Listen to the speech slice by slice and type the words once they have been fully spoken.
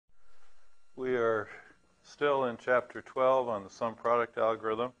still in Chapter 12 on the sum product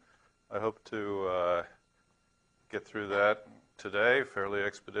algorithm. I hope to get through that today fairly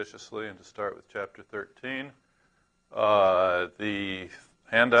expeditiously and to start with Chapter 13. The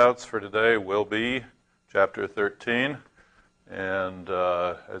handouts for today will be Chapter 13 and,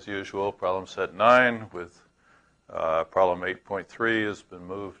 as usual, problem set 9 with problem 8.3 has been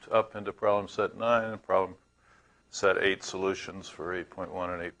moved up into problem set 9 and problem set 8 solutions for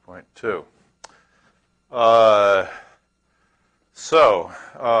 8.1 and 8.2.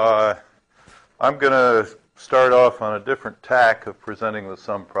 I'm going to start off on a different tack of presenting the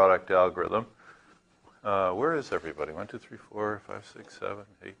sum product algorithm. Where is everybody? 1, 2, 3, 4, 5, 6, 7,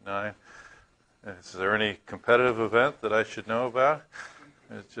 8, 9. Is there any competitive event that I should know about?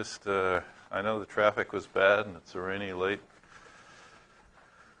 It's just, I know the traffic was bad and it's a rainy late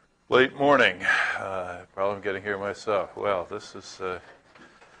morning. Problem getting here myself. Well, this is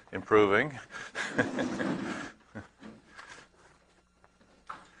improving.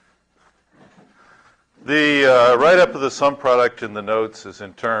 The write-up of the sum product in the notes is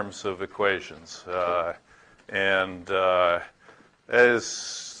in terms of equations.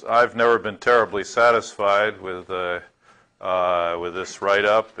 As I've never been terribly satisfied with this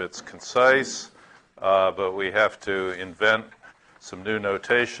write-up. It's concise, but we have to invent some new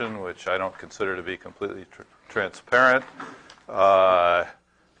notation, which I don't consider to be completely transparent.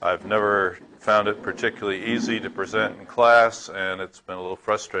 I've never found it particularly easy to present in class, and it's been a little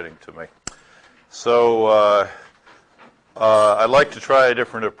frustrating to me. So I'd like to try a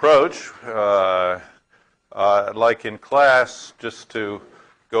different approach. I'd like in class just to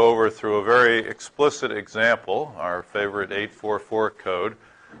go over through a very explicit example, our favorite 844 code,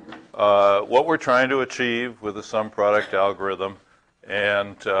 what we're trying to achieve with the sum product algorithm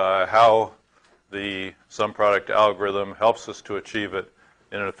and how the sum product algorithm helps us to achieve it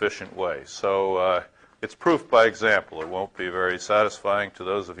in an efficient way. So it's proof by example. It won't be very satisfying to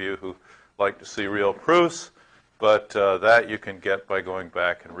those of you who like to see real proofs, but that you can get by going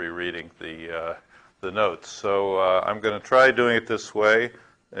back and rereading the notes. So I'm going to try doing it this way,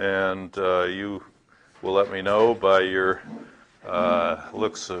 and you will let me know by your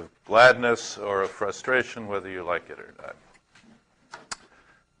looks of gladness or of frustration whether you like it or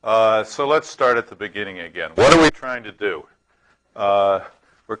not. So let's start at the beginning again. What are we trying to do?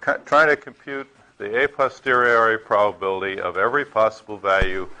 We're trying to compute the a posteriori probability of every possible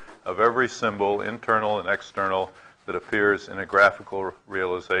value of every symbol, internal and external, that appears in a graphical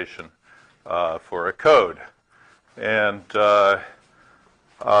realization for a code. And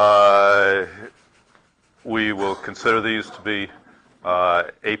we will consider these to be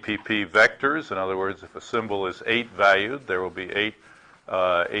APP vectors. In other words, if a symbol is 8 valued, there will be 8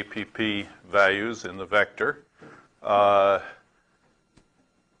 APP values in the vector.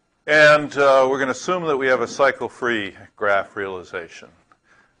 And we're going to assume that we have a cycle-free graph realization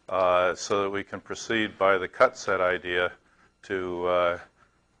so that we can proceed by the cut set idea to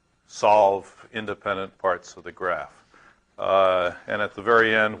solve independent parts of the graph. And at the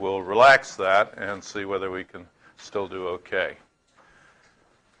very end, we'll relax that and see whether we can still do okay.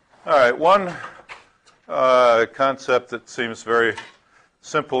 All right, one concept that seems very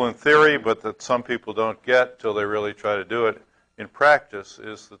simple in theory, but that some people don't get till they really try to do it in practice,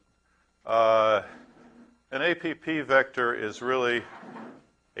 is that an APP vector is really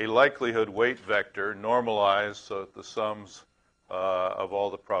a likelihood weight vector normalized so that the sums of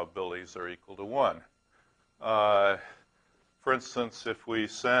all the probabilities are equal to 1. For instance, if we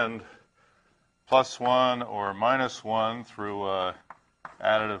send +1 or -1 through a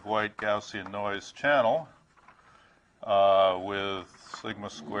additive white Gaussian noise channel with sigma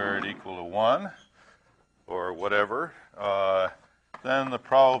squared equal to 1 or whatever, then the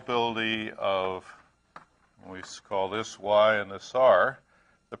probability of, we call this y and this r,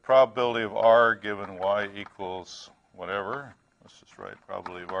 the probability of r given y equals whatever, let's just write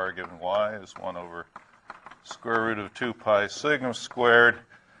probability of r given y is 1 over square root of 2 pi sigma squared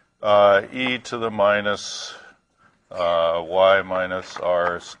e to the minus y minus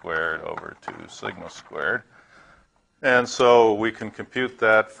r squared over 2 sigma squared. And so we can compute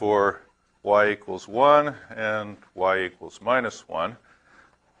that for y equals 1 and y equals -1.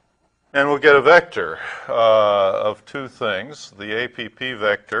 And we'll get a vector of two things. The APP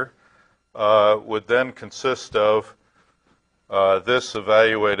vector would then consist of this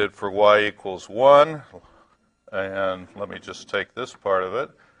evaluated for y equals 1. And let me just take this part of it.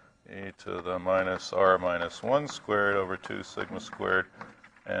 E to the minus r minus 1 squared over 2 sigma squared,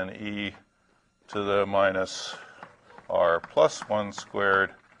 and e to the minus r plus 1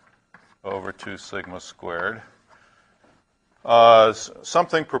 squared over 2 sigma squared.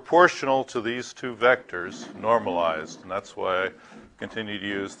 something proportional to these two vectors normalized, and that's why I continue to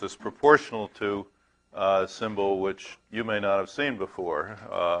use this proportional to symbol, which you may not have seen before,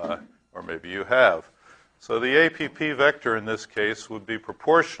 or maybe you have. So the APP vector in this case would be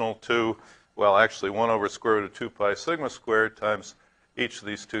proportional to, well, actually 1 over square root of 2 pi sigma squared times each of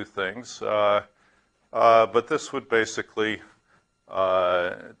these two things. But this would basically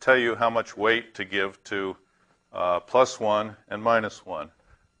tell you how much weight to give to +1 and -1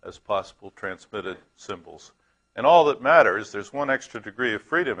 as possible transmitted symbols. And all that matters, there's one extra degree of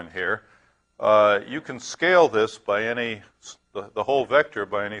freedom in here. You can scale this by the whole vector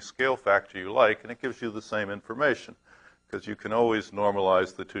by any scale factor you like, and it gives you the same information, because you can always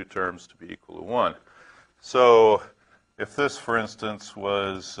normalize the two terms to be equal to 1. So if this, for instance,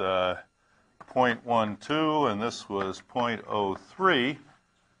 was 0.12 and this was 0.03,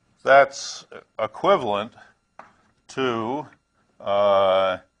 that's equivalent to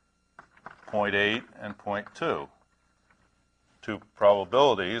 0.8 and 0.2. Two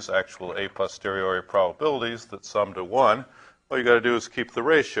probabilities, actual a posteriori probabilities that sum to 1. All you got to do is keep the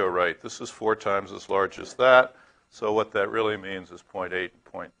ratio right. This is 4 times as large as that, so what that really means is 0.8 and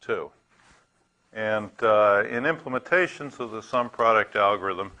 0.2. And in implementations of the sum product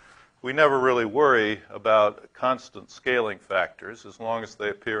algorithm, we never really worry about constant scaling factors. As long as they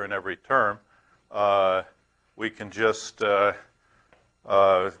appear in every term, we can just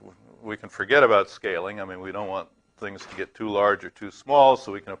we can forget about scaling. I mean, we don't want things to get too large or too small,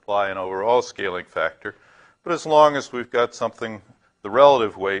 so we can apply an overall scaling factor. But as long as we've got something, the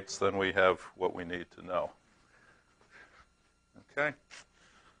relative weights, then we have what we need to know. Okay.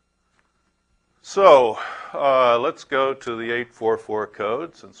 So let's go to the 844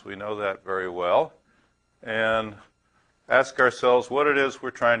 code, since we know that very well, and ask ourselves what it is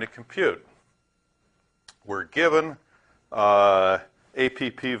we're trying to compute. We're given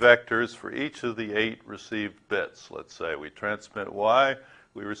APP vectors for each of the 8 received bits. Let's say we transmit Y,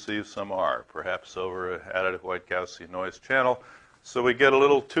 we receive some R, perhaps over an additive white Gaussian noise channel. So we get a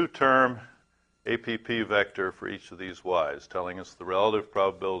little 2-term APP vector for each of these Y's, telling us the relative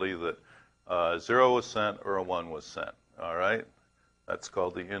probability that 0 was sent or a 1 was sent. All right? That's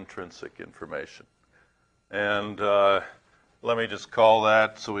called the intrinsic information. And let me just call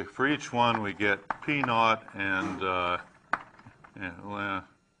that. So for each one, we get P0 and let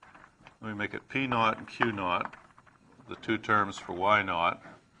me make it P0 and Q0, the 2 terms for Y0,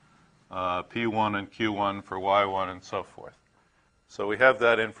 P1 and Q1 for Y1, and so forth. So we have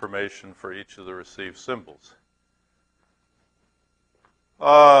that information for each of the received symbols.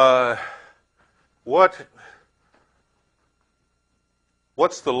 What's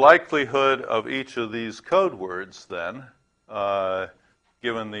the likelihood of each of these code words then,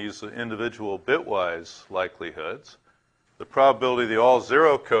 given these individual bitwise likelihoods? The probability of the all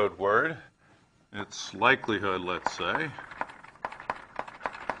 0 code word, its likelihood, let's say,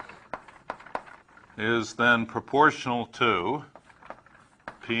 is then proportional to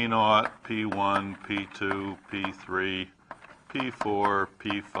P0, P1, P2, P3, P4,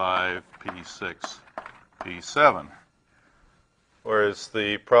 P5, P6, P7. Whereas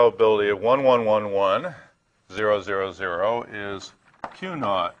the probability of 1111, 000 is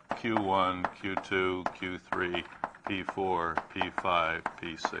Q0, Q1, Q2, Q3, P4, P5,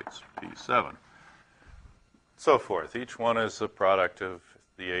 P6, P7, so forth. Each one is a product of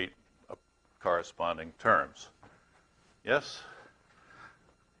the 8 corresponding terms. Yes?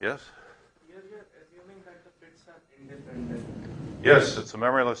 Yes? Here we are assuming that the bits are independent. Yes, it's a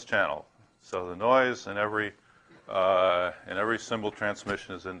memoryless channel. So the noise in every symbol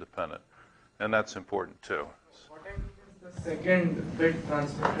transmission is independent. And that's important too. What I mean is the second bit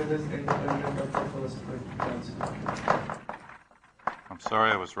transmitted is independent of the first bit transmitted. I'm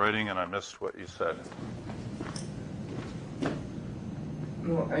sorry, I was writing and I missed what you said.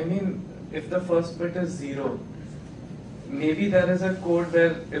 No, I mean, if the first bit is 0, maybe there is a code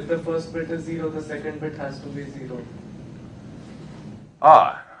where if the first bit is 0, the second bit has to be 0.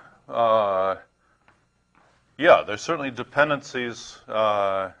 Yeah, there's certainly dependencies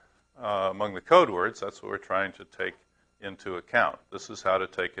among the code words. That's what we're trying to take into account. This is how to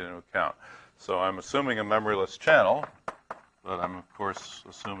take it into account. So I'm assuming a memoryless channel, but I'm, of course,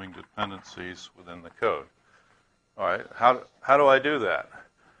 assuming dependencies within the code. All right, how do I do that?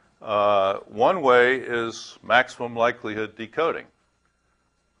 One way is maximum likelihood decoding.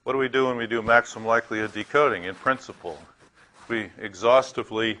 What do we do when we do maximum likelihood decoding? In principle, we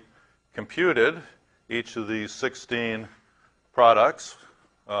exhaustively computed each of these 16 products,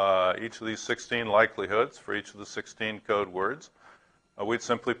 each of these 16 likelihoods for each of the 16 code words. We'd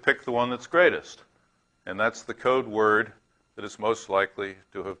simply pick the one that's greatest. And that's the code word that is most likely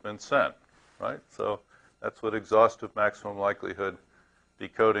to have been sent, right? So that's what exhaustive maximum likelihood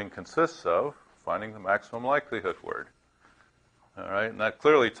decoding consists of, finding the maximum likelihood word. All right, and that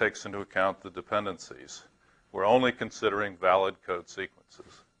clearly takes into account the dependencies. We're only considering valid code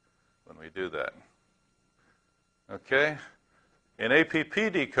sequences when we do that. Okay? In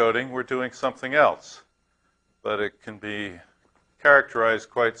APP decoding, we're doing something else, but it can be characterized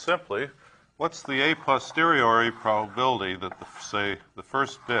quite simply. What's the a posteriori probability that, say, the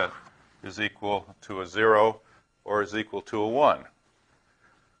first bit is equal to a 0 or is equal to a 1?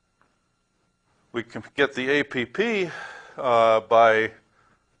 We can get the APP by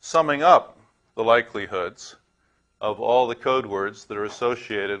summing up the likelihoods of all the code words that are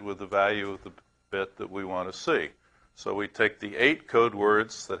associated with the value of the bit that we want to see. So we take the 8 code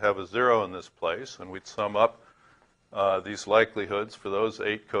words that have a 0 in this place, and we'd sum up these likelihoods for those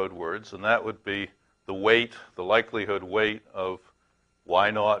 8 code words, and that would be the weight, the likelihood weight of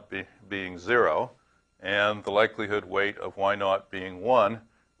y0 being 0, and the likelihood weight of y0 being 1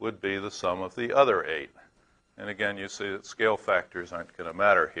 would be the sum of the other 8. And again, you see that scale factors aren't going to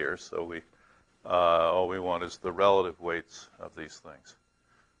matter here, so all we want is the relative weights of these things.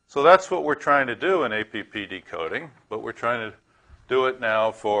 So that's what we're trying to do in APP decoding, but we're trying to do it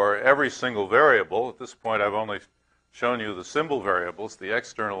now for every single variable. At this point, I've only shown you the symbol variables, the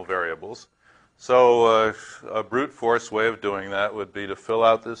external variables. So a brute force way of doing that would be to fill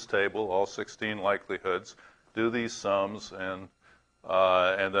out this table, all 16 likelihoods, do these sums, and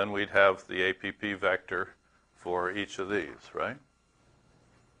then we'd have the APP vector for each of these, right?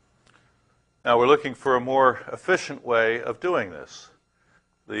 Now we're looking for a more efficient way of doing this.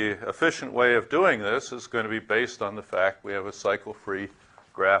 The efficient way of doing this is going to be based on the fact we have a cycle-free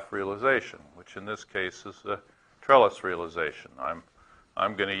graph realization, which in this case is a trellis realization.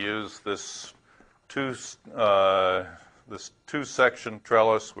 I'm going to use this two-section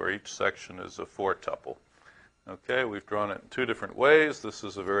trellis where each section is a 4-tuple. Okay, we've drawn it in 2 different ways. This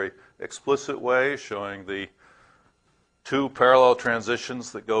is a very explicit way showing the 2 parallel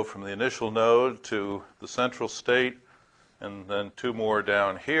transitions that go from the initial node to the central state, and then 2 more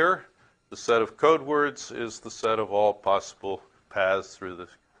down here. The set of code words is the set of all possible paths through this,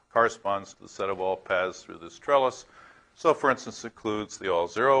 corresponds to the set of all paths through this trellis. So, for instance, it includes the all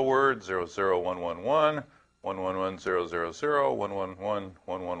 0 words, 0, 0, 1, 1, 1, 1, 1, 1, 0, 0, 0, 1, 1, 1,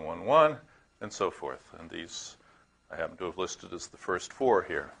 1, 1, 1, 1, and so forth. And these I happen to have listed as the first 4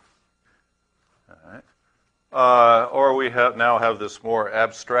 here. All right. Or we now have this more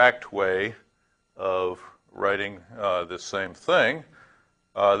abstract way of writing this same thing.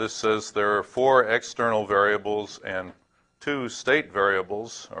 This says there are 4 external variables and 2 state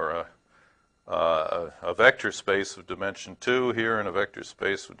variables, or a vector space of dimension 2 here and a vector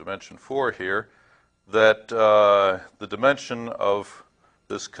space of dimension 4 here, that the dimension of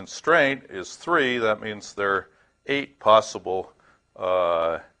this constraint is 3. That means there are 8 possible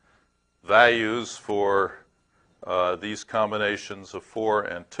values for these combinations of 4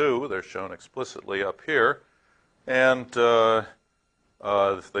 and 2. They're shown explicitly up here, and they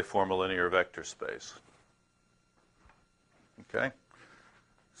form a linear vector space. Okay,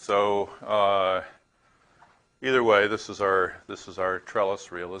 so either way, this is our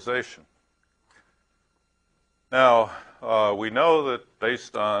trellis realization. Now we know that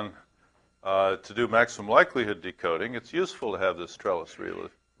based on to do maximum likelihood decoding, it's useful to have this trellis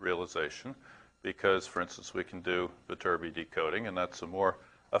realization. Because, for instance, we can do Viterbi decoding, and that's a more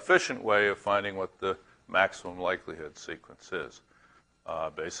efficient way of finding what the maximum likelihood sequence is.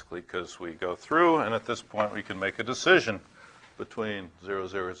 Basically, because we go through, and at this point we can make a decision between 0,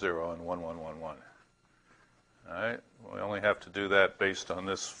 0, 0 and 1, 1, 1, 1. All right? We only have to do that based on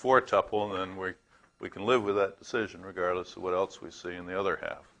this 4-tuple, and then we can live with that decision regardless of what else we see in the other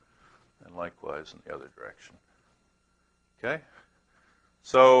half, and likewise in the other direction. Okay?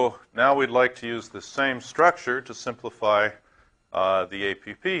 So now we'd like to use the same structure to simplify the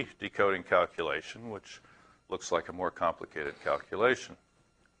APP decoding calculation, which looks like a more complicated calculation.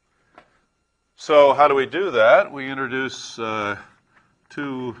 So how do we do that? We introduce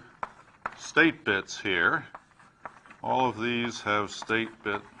 2 state bits here. All of these have state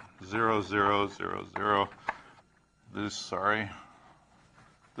bit 0, 0, 0, 0. This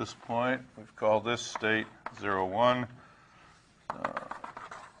point, we've called this state 0, 1.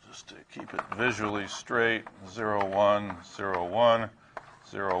 Just to keep it visually straight, 0, 1, 0, 1,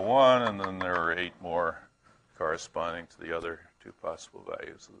 0, 1, and then there are 8 more corresponding to the other 2 possible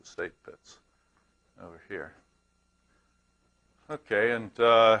values of the state bits over here. Okay, and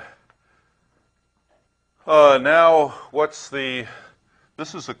now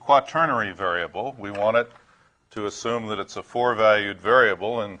this is a quaternary variable. We want it to assume that it's a 4-valued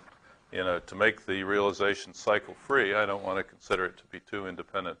variable, and to make the realization cycle free, I don't want to consider it to be 2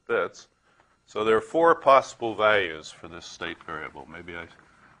 independent bits. So there are 4 possible values for this state variable. Maybe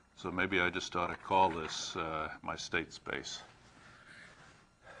I just ought to call this my state space.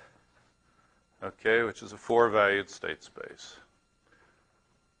 Okay, which is a 4-valued state space.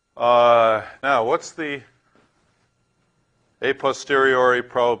 Now, what's the a posteriori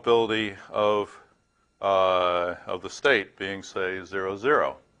probability of the state being, say, 0,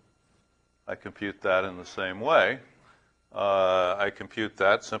 0? I compute that in the same way. I compute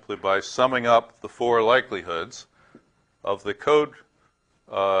that simply by summing up the 4 likelihoods of the code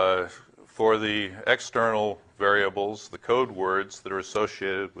for the external variables, the code words that are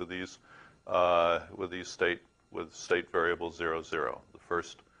associated with these state variable 0, 0, the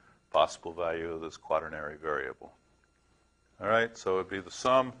first possible value of this quaternary variable. All right, so it would be the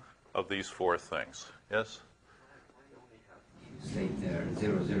sum of these 4 things. Yes? State there,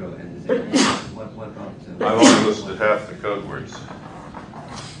 0, 0, and 0. What about I've only listed half the code words.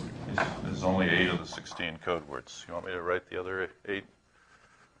 There's only 8 of the 16 code words. You want me to write the other 8?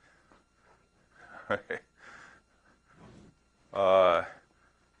 Okay.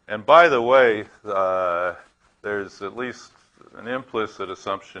 And by the way, there's at least an implicit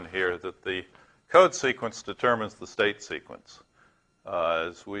assumption here that the code sequence determines the state sequence.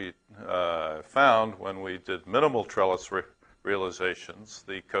 As we found when we did minimal trellis realizations,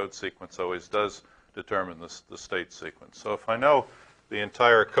 the code sequence always does determine the state sequence. So if I know the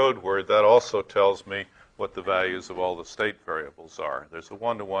entire code word, that also tells me what the values of all the state variables are. There's a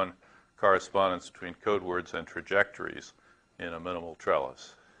 1-to-1 correspondence between code words and trajectories in a minimal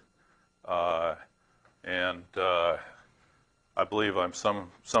trellis. I believe I'm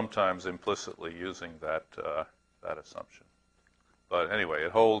sometimes implicitly using that assumption. But anyway,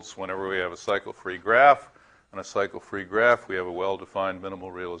 it holds whenever we have a cycle-free graph. On a cycle-free graph, we have a well-defined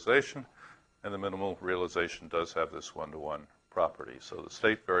minimal realization, and the minimal realization does have this 1-to-1 property. So the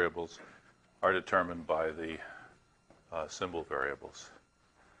state variables are determined by the symbol variables.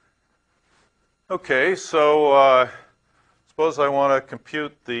 Okay, so suppose I want to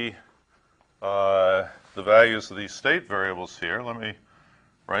compute the values of these state variables here. Let me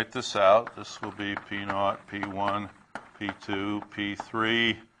write this out. This will be P0, P1, P2,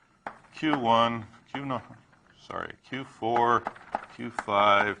 P3, Q1, Q4,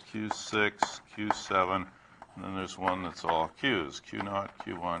 Q5, Q6, Q7, and then there's one that's all Qs, Q0,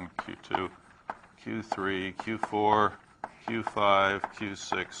 Q1, Q2, Q3, Q4, Q5,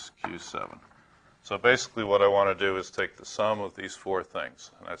 Q6, Q7. So basically what I want to do is take the sum of these 4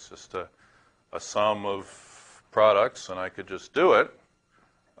 things, and that's just a sum of products, and I could just do it,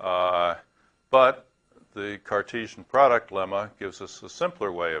 but the Cartesian product lemma gives us a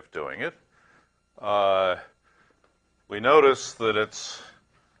simpler way of doing it. We notice that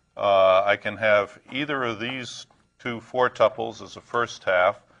I can have either of these 2 4-tuples as a first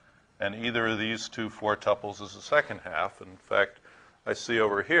half, and either of these 2 4-tuples as a second half. In fact, I see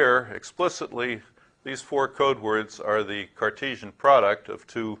over here explicitly these 4 code words are the Cartesian product of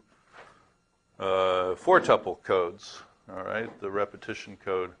 2 4-tuple codes. All right, the repetition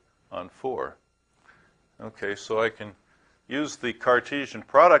code on 4. Okay, so I can use the Cartesian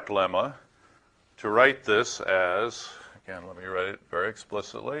product lemma to write this as, again, let me write it very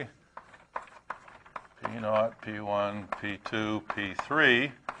explicitly, P0, P1, P2,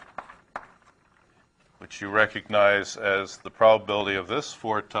 P3, which you recognize as the probability of this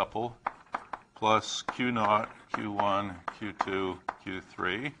 4-tuple plus Q0, Q1, Q2,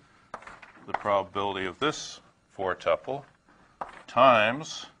 Q3, the probability of this 4-tuple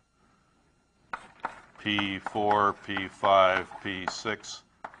times P4, P5, P6,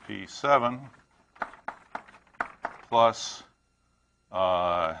 P7 plus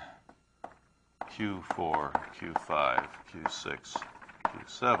Q4, Q5, Q6,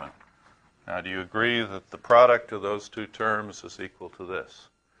 Q7. Now, do you agree that the product of those 2 terms is equal to this?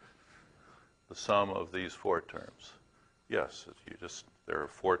 The sum of these 4 terms. Yes, there are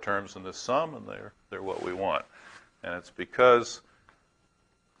 4 terms in this sum, and they're what we want. And it's because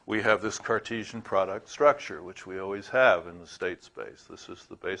we have this Cartesian product structure, which we always have in the state space. This is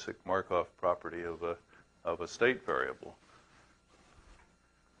the basic Markov property of a state variable.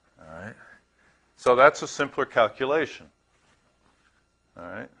 All right. So that's a simpler calculation. All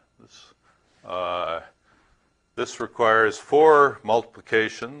right. This requires 4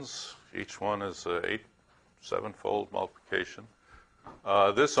 multiplications. Each one is a 7-fold multiplication.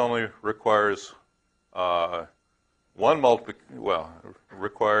 This only requires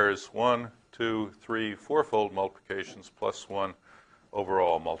requires 1, 2, 3, 4-fold multiplications plus 1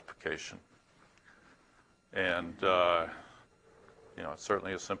 overall multiplication. And it's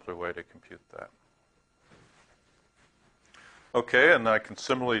certainly a simpler way to compute that. Okay, and I can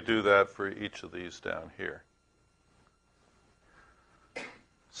similarly do that for each of these down here.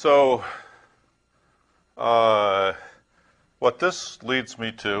 So what this leads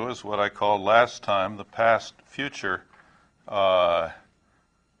me to is what I called last time the past-future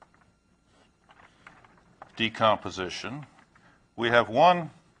decomposition. We have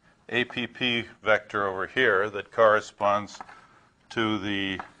one APP vector over here that corresponds to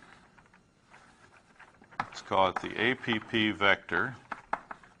the, let's call it the APP vector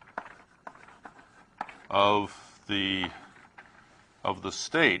of the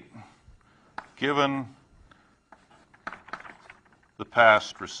state given the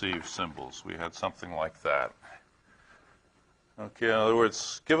past received symbols. We had something like that. Okay, in other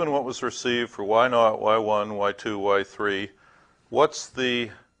words, given what was received for y0, y1, y2, y3, what's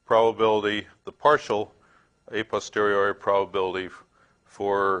the probability, the partial a posteriori probability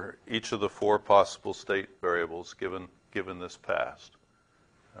for each of the 4 possible state variables given this past?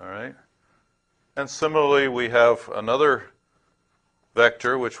 All right? And similarly, we have another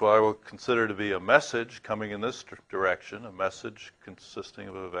vector, which I will consider to be a message coming in this direction, a message consisting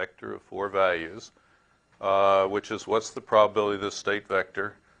of a vector of 4 values, which is what's the probability of this state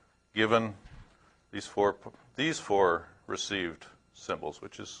vector given these four received symbols,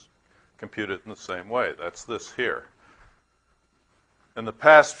 which is computed in the same way. That's this here. And the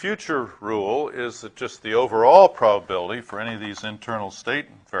past-future rule is that just the overall probability for any of these internal state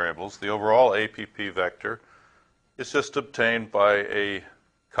variables, the overall APP vector, is just obtained by a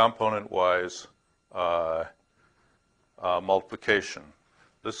component-wise multiplication.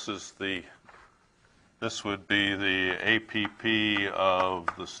 This would be the APP of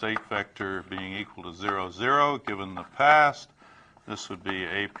the state vector being equal to 0, 0 given the past. This would be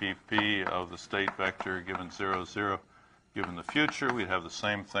APP of the state vector given 0, 0 given the future. We'd have the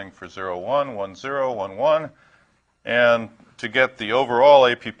same thing for 0, 1, 1, 0, 1, 1. And to get the overall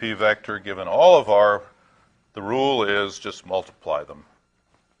APP vector given all of our, the rule is just multiply them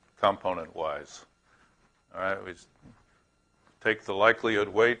component-wise. All right, we take the likelihood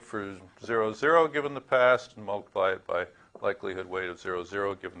weight for 0, 0 given the past and multiply it by likelihood weight of 0,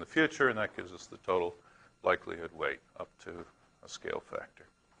 0 given the future, and that gives us the total likelihood weight up to a scale factor.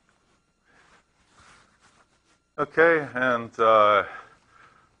 Okay, and the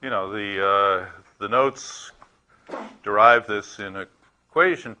notes derive this in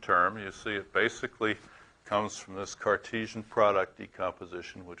equation term. You see it basically comes from this Cartesian product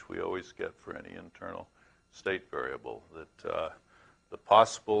decomposition, which we always get for any internal state variable, that the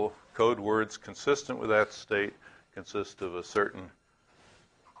possible code words consistent with that state consist of a certain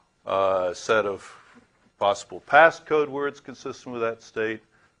set of possible past code words consistent with that state,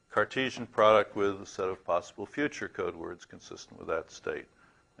 Cartesian product with a set of possible future code words consistent with that state.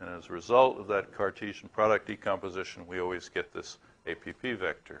 And as a result of that Cartesian product decomposition, we always get this APP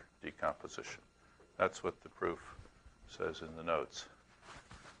vector decomposition. That's what the proof says in the notes.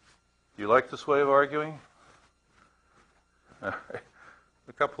 Do you like this way of arguing? A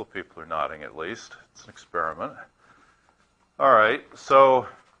couple of people are nodding at least. It's an experiment. All right, so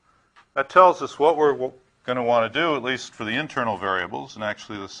that tells us what we're going to want to do, at least for the internal variables, and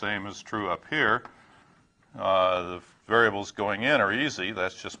actually the same is true up here. The variables going in are easy.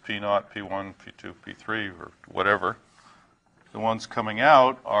 That's just P0, P1, P2, P3, or whatever. The ones coming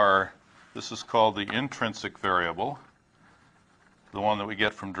out are, this is called the intrinsic variable, the one that we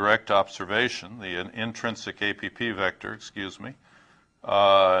get from direct observation, the intrinsic APP vector, excuse me.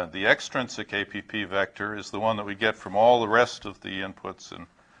 The extrinsic APP vector is the one that we get from all the rest of the inputs and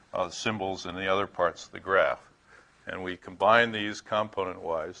symbols in the other parts of the graph. And we combine these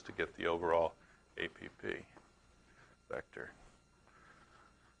component-wise to get the overall APP vector.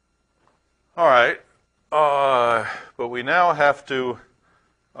 All right, but we now have to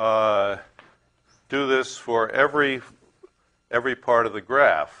do this for every part of the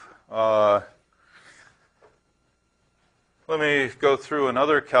graph. Let me go through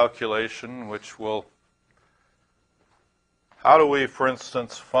another calculation which will, how do we, for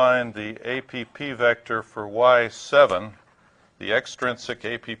instance, find the APP vector for y7, the extrinsic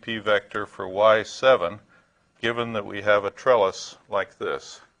APP vector for y7, given that we have a trellis like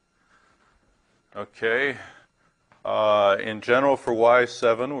this? Okay, in general for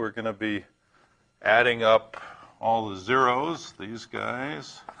y7, we're going to be adding up all the zeros, these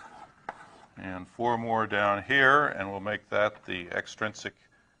guys, and 4 more down here, and we'll make that the extrinsic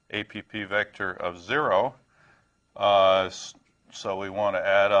APP vector of 0. So we want to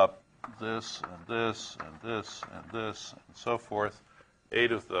add up this and this and this and this and so forth,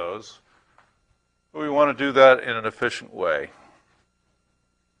 8 of those. We want to do that in an efficient way.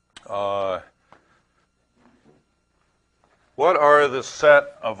 What are the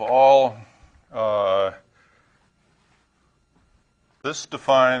set of all, this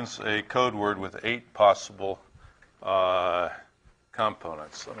defines a code word with 8 possible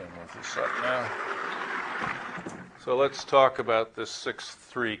components. Let me move this up now. So let's talk about this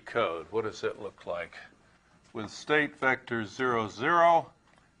 6.3 code. What does it look like? With state vector 0, 0,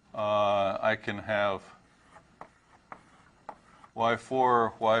 I can have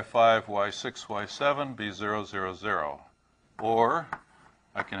y4, y5, y6, y7 be 0, 0, 0. Or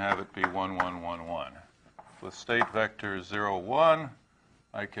I can have it be 1, 1, 1, 1. With state vector 0, 1,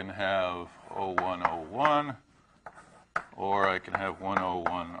 I can have 0, 1, 0, 1, or I can have 1, 0,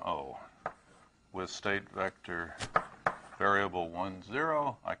 1, 0. With state vector variable 1,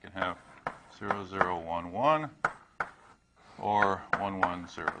 0, I can have 0, 0, 1, 1, or 1, 1,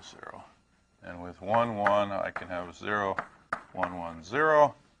 0, 0. And with 1, 1, I can have 0, 1, 1,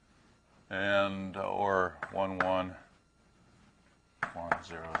 0, and or 1, 1, 1,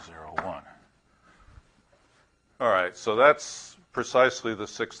 0, 0, 1. All right, so that's precisely the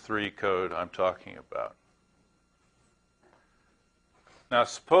 6.3 code I'm talking about. Now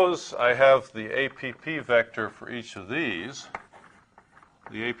suppose I have the APP vector for each of these.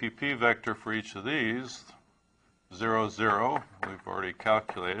 The APP vector for each of these, 0, 0, we've already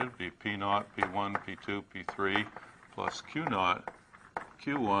calculated, be P0, P1, P2, P3, plus Q0,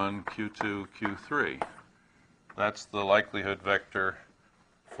 Q1, Q2, Q3. That's the likelihood vector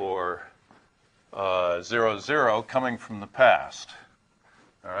for 0, 0 coming from the past.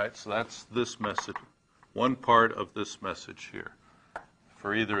 All right, so that's this message, one part of this message here.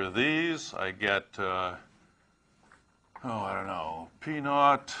 For either of these, I get, I don't know,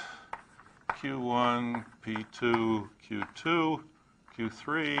 P0, Q1, P2, Q2,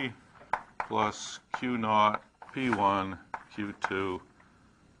 Q3, plus Q0, P1, Q2,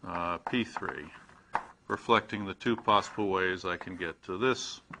 P3, reflecting the 2 possible ways I can get to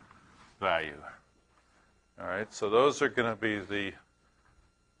this value. All right, so those are going to be the,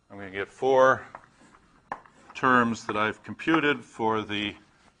 I'm going to get 4 terms that I've computed for the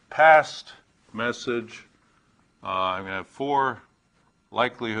past message. I'm going to have 4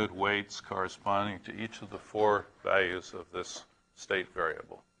 likelihood weights corresponding to each of the 4 values of this state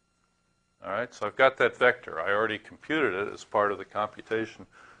variable. All right, so I've got that vector. I already computed it as part of the computation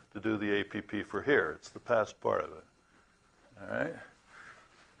to do the APP for here. It's the past part of it. All right.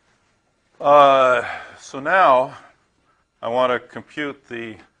 So now I want to compute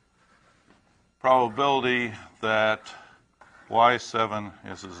the probability that y7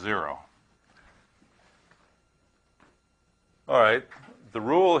 is a 0. All right, the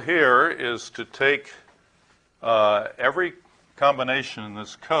rule here is to take every combination in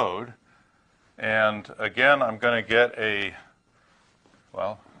this code, and again, I'm going to get a,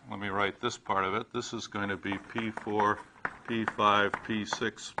 well, let me write this part of it. This is going to be P4, P5,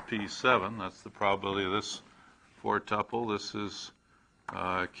 P6, P7. That's the probability of this 4-tuple. This is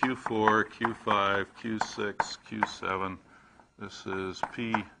Q4, Q5, Q6, Q7. This is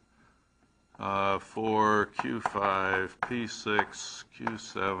P4, Q5, P6,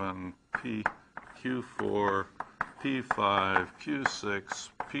 Q7, Q4, P5, Q6,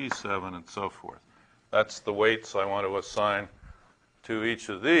 P7, and so forth. That's the weights I want to assign to each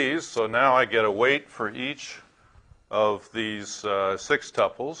of these. So now I get a weight for each of these 6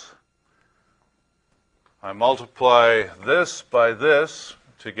 tuples. I multiply this by this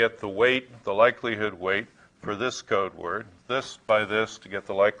to get the weight, the likelihood weight for this code word, this by this to get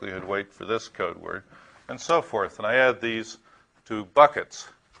the likelihood weight for this code word, and so forth. And I add these to buckets.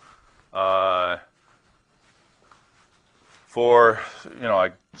 I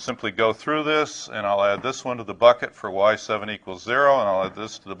simply go through this, and I'll add this one to the bucket for y7 equals 0, and I'll add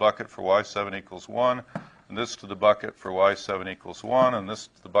this to the bucket for y7 equals 1, and this to the bucket for y7 equals 1, and this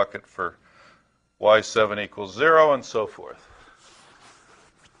to the bucket for y7 equals 0, and so forth.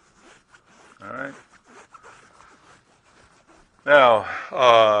 All right. Now,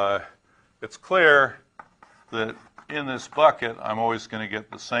 it's clear that in this bucket, I'm always going to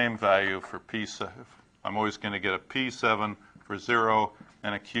get the same value for P7. I'm always going to get a P7 for 0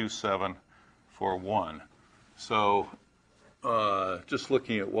 and a Q7 for 1. So just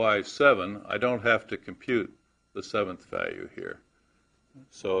looking at Y7, I don't have to compute the 7th value here.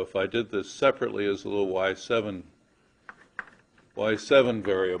 So if I did this separately as a little Y7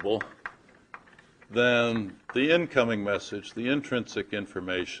 variable, then the incoming message, the intrinsic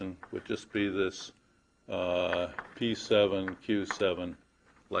information, would just be this P7, Q7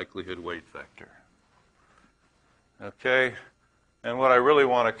 likelihood weight vector. Okay? And what I really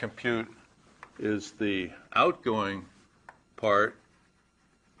want to compute is the outgoing part,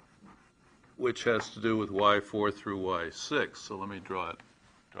 which has to do with y4 through y6. So let me draw it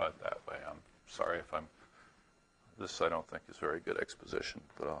that way. I'm sorry if this I don't think is very good exposition,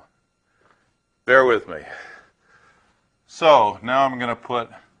 but bear with me. So now I'm going to put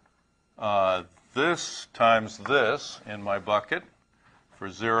this times this in my bucket for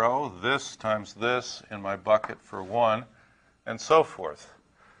 0, this times this in my bucket for 1, and so forth.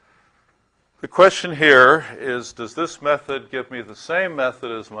 The question here is, does this method give me the same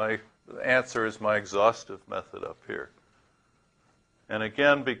method as my answer is my exhaustive method up here? And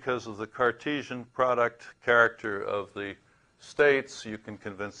again, because of the Cartesian product character of the states, you can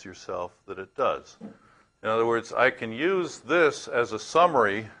convince yourself that it does. In other words, I can use this as a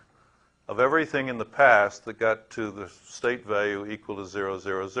summary of everything in the past that got to the state value equal to 0,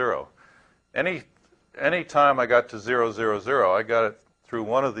 0, 0. Any time I got to 0, 0, 0, I got it through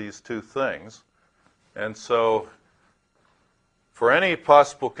one of these two things. And so for any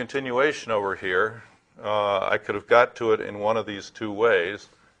possible continuation over here, I could have got to it in one of these two ways.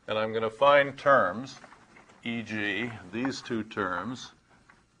 And I'm going to find terms, e.g., these two terms.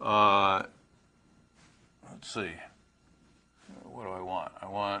 Let's see. What do I want? I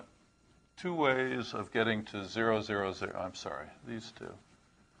want two ways of getting to 0, 0, 0. I'm sorry, these two.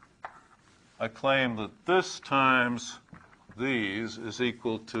 I claim that this times these is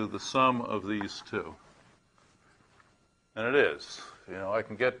equal to the sum of these two. And it is. You know, I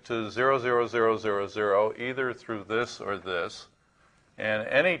can get to 0, 0, 0, 0, 0 either through this or this. And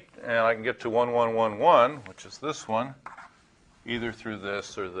I can get to 1, 1, 1, 1, which is this one, either through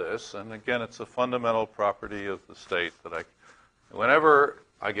this or this. And again, it's a fundamental property of the state that whenever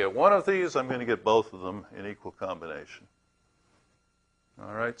I get one of these, I'm going to get both of them in equal combination.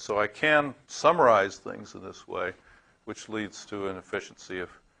 All right, so I can summarize things in this way, which leads to an efficiency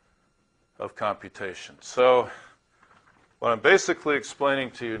of computation. So what I'm basically explaining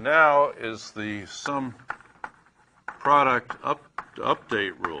to you now is the sum product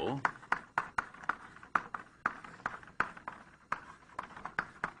update rule.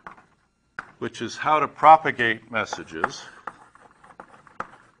 Which is how to propagate messages.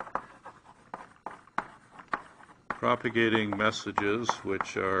 Propagating messages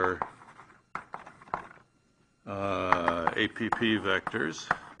which are APP vectors.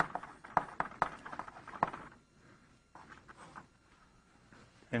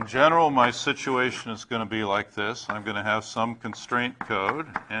 In general, my situation is going to be like this. I'm going to have some constraint code,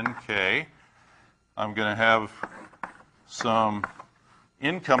 NK. I'm going to have some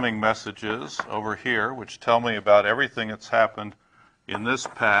incoming messages over here, which tell me about everything that's happened in this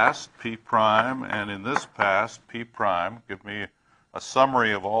past, P prime, and in this past, P prime. Give me a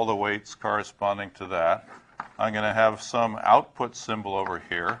summary of all the weights corresponding to that. I'm going to have some output symbol over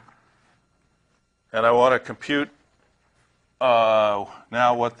here. And I want to compute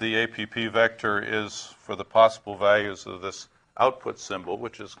now what the APP vector is for the possible values of this output symbol,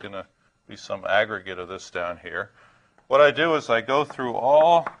 which is going to be some aggregate of this down here. What I do is I go through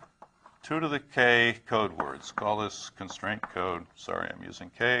all 2 to the k code words. Call this constraint code. Sorry, I'm using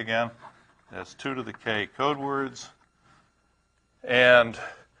k again. That's 2 to the k code words. And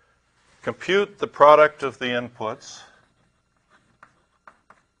compute the product of the inputs.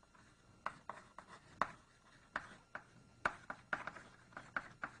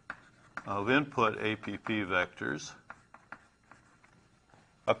 Of input APP vectors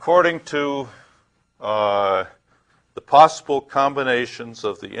according to the possible combinations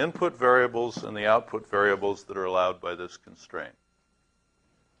of the input variables and the output variables that are allowed by this constraint.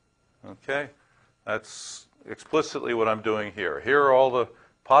 Okay? That's explicitly what I'm doing here. Here are all the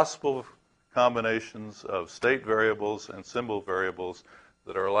possible combinations of state variables and symbol variables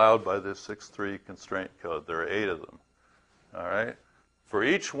that are allowed by this 6.3 constraint code. There are 8 of them. All right? For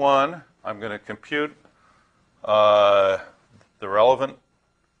each one, I'm going to compute the relevant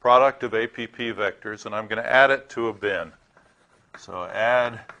product of APP vectors, and I'm going to add it to a bin. So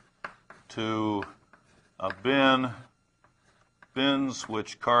add to a bins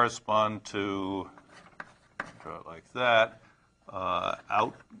which correspond to, draw it like that,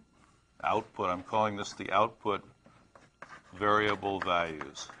 output. I'm calling this the output variable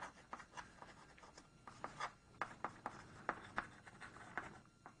values.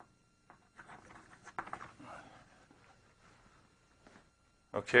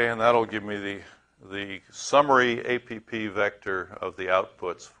 Okay, and that'll give me the summary APP vector of the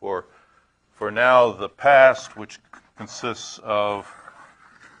outputs for now the past, which consists of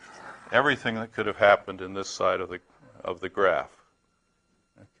everything that could have happened in this side of the graph.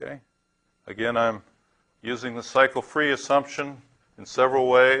 Okay, again, I'm using the cycle-free assumption in several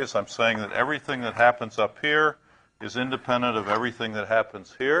ways. I'm saying that everything that happens up here is independent of everything that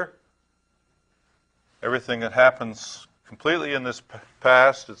happens here. Everything that happens completely in this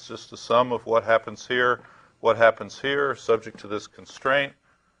past, it's just the sum of what happens here, subject to this constraint,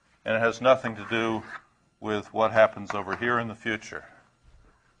 and it has nothing to do with what happens over here in the future.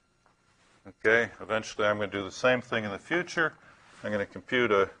 Okay, eventually I'm going to do the same thing in the future. I'm going to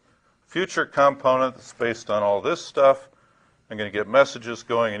compute a future component that's based on all this stuff. I'm going to get messages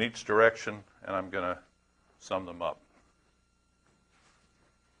going in each direction, and I'm going to sum them up.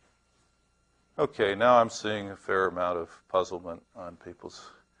 Okay, now I'm seeing a fair amount of puzzlement on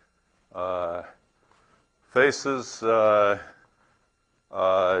people's faces. Do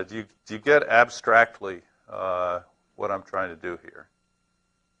you get abstractly what I'm trying to do here?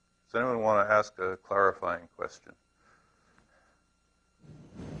 Does anyone want to ask a clarifying question?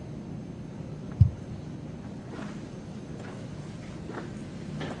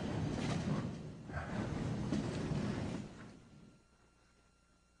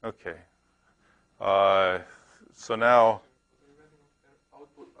 Okay. So now,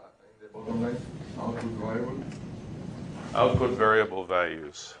 output variable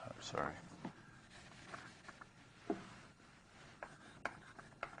values. I'm sorry.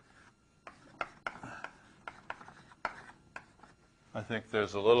 I think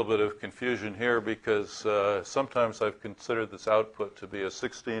there's a little bit of confusion here because sometimes I've considered this output to be a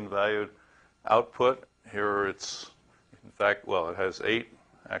 16-valued output. Here it's, in fact, well, it has 8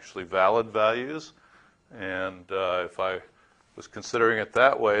 actually valid values. And if I was considering it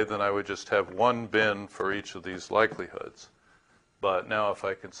that way, then I would just have one bin for each of these likelihoods. But now if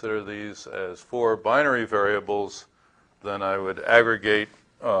I consider these as 4 binary variables, then I would aggregate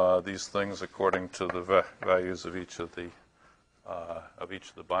these things according to the values of each of the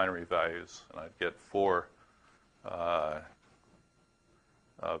binary values, and I'd get 4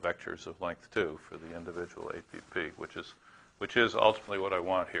 vectors of length 2 for the individual APP, which is ultimately what I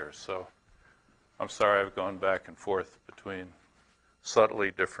want here. So I'm sorry I've gone back and forth between subtly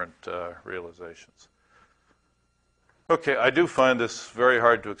different realizations. Okay, I do find this very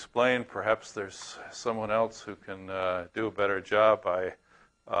hard to explain. Perhaps there's someone else who can do a better job.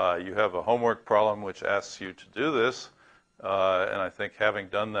 You have a homework problem which asks you to do this, and I think having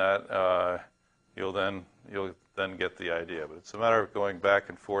done that, you'll then get the idea. But it's a matter of going back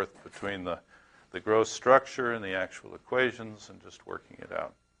and forth between the gross structure and the actual equations and just working it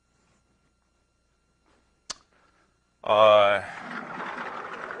out.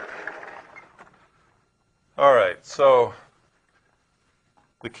 All right, so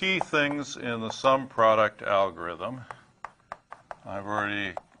the key things in the sum product algorithm, I've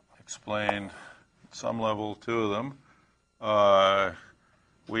already explained at some level 2 of them.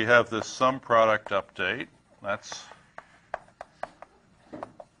 We have this sum product update.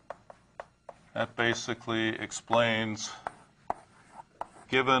 That basically explains,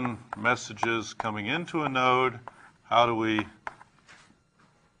 given messages coming into a node, how do we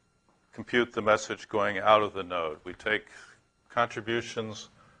compute the message going out of the node? We take contributions,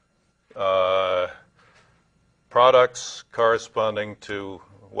 products corresponding to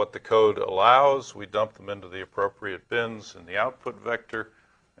what the code allows. We dump them into the appropriate bins in the output vector,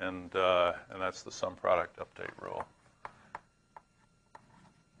 and that's the sum product update rule.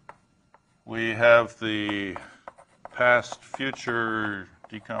 We have the past-future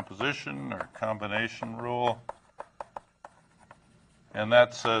decomposition or combination rule. And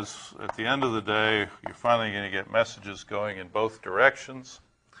that says, at the end of the day, you're finally going to get messages going in both directions,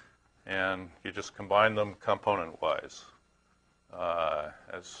 and you just combine them component-wise,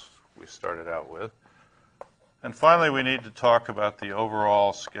 as we started out with. And finally, we need to talk about the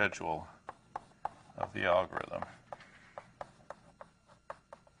overall schedule of the algorithm.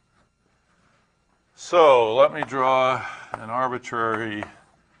 So let me draw an arbitrary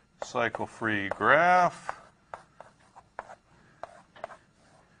cycle-free graph.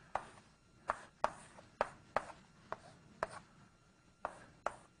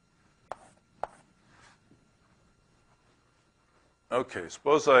 Okay,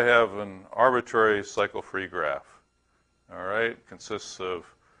 suppose I have an arbitrary cycle-free graph. All right, it consists of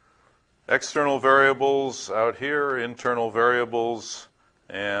external variables out here, internal variables,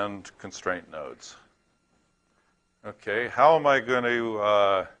 and constraint nodes. Okay, how am I going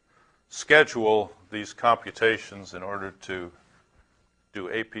to schedule these computations in order to do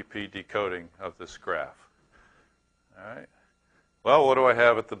APP decoding of this graph? All right. Well, what do I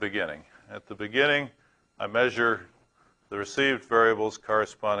have at the beginning? At the beginning, I measure the received variables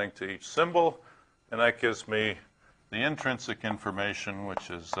corresponding to each symbol, and that gives me the intrinsic information,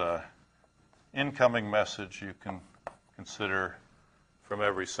 which is incoming message. You can consider from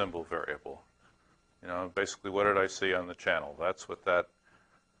every symbol variable. You know, basically, what did I see on the channel? That's what that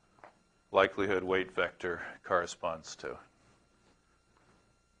likelihood weight vector corresponds to.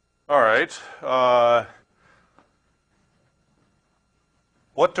 All right.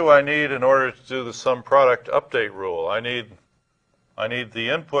 What do I need in order to do the sum product update rule? I need the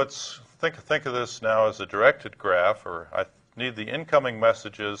inputs. Think of this now as a directed graph, or I need the incoming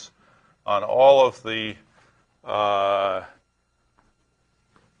messages on all of the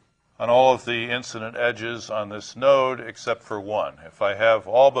incident edges on this node except for one. If I have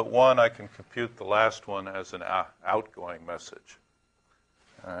all but one, I can compute the last one as an outgoing message.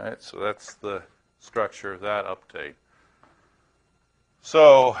 All right, so that's the structure of that update.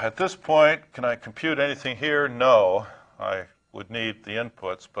 So at this point, can I compute anything here? No. I would need the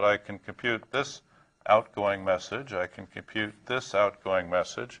inputs, but I can compute this outgoing message. I can compute this outgoing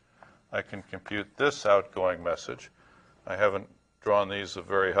message. I can compute this outgoing message. I haven't drawn these a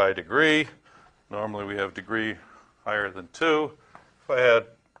very high degree. Normally we have degree higher than 2. If I had,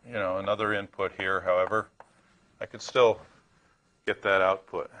 you know, another input here, however, I could still get that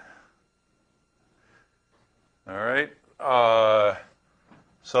output. All right.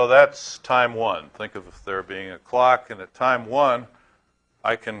 So that's time 1. Think of there being a clock, and at time 1,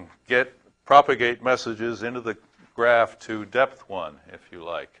 I can propagate messages into the graph to depth 1, if you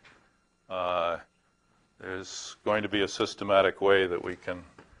like. There's going to be a systematic way that we can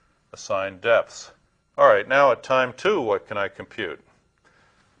assign depths. All right, now at time 2, what can I compute?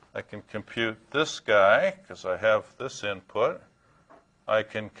 I can compute this guy, because I have this input. I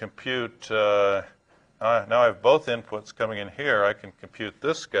can compute, now I have both inputs coming in here. I can compute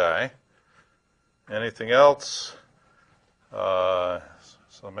this guy. Anything else? So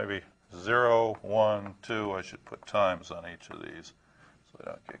maybe 0, 1, 2. I should put times on each of these so I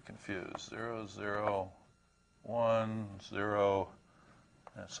don't get confused. 0, 0, 1, 0.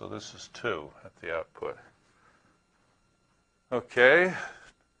 And so this is 2 at the output. Okay.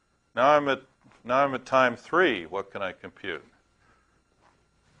 Now I'm at time 3. What can I compute?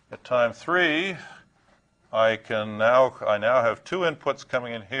 At time 3, I now have 2 inputs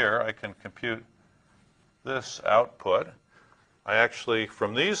coming in here. I can compute this output. I actually,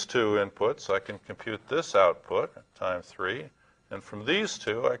 from these 2 inputs, I can compute this output at time 3. And from these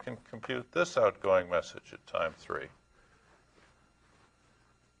 2, I can compute this outgoing message at time 3.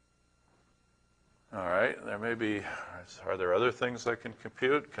 All right, are there other things I can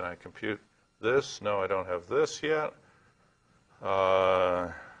compute? Can I compute this? No, I don't have this yet.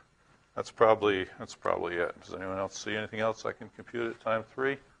 That's probably it. Does anyone else see anything else I can compute at time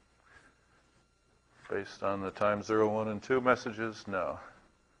 3? Based on the time 0, 1, and 2 messages? No.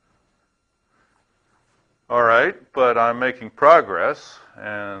 All right, but I'm making progress,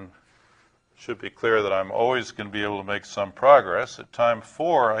 and it should be clear that I'm always going to be able to make some progress. At time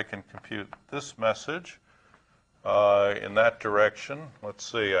 4, I can compute this message in that direction. Let's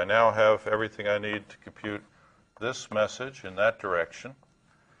see, I now have everything I need to compute this message in that direction.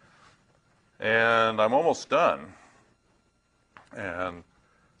 And I'm almost done. And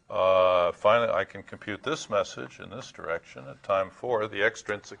finally, I can compute this message in this direction at time 4, the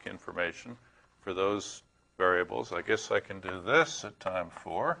extrinsic information for those variables. I guess I can do this at time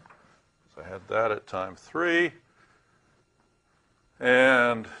 4. So I had that at time 3.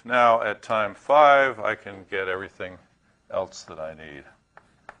 And now at time 5, I can get everything else that I need.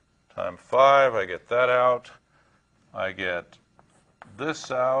 Time 5, I get that out. I get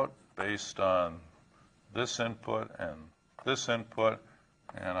this out based on this input, and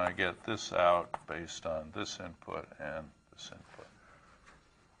I get this out based on this input and this input.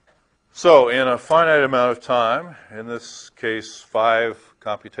 So in a finite amount of time, in this case 5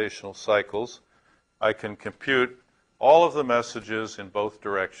 computational cycles, I can compute all of the messages in both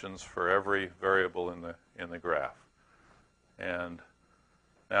directions for every variable in the graph. And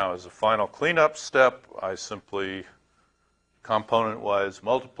now as a final cleanup step, I simply component-wise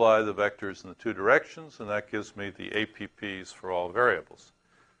multiply the vectors in the 2 directions, and that gives me the APPs for all variables.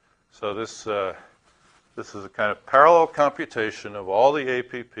 So this is a kind of parallel computation of all the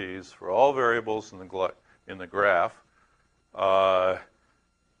APPs for all variables in the graph.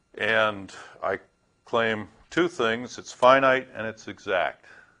 And I claim 2 things. It's finite and it's exact.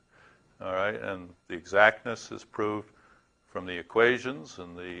 All right, and the exactness is proved from the equations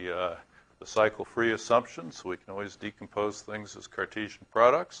and the cycle-free assumptions. So we can always decompose things as Cartesian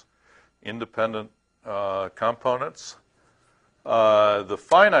products, independent components. The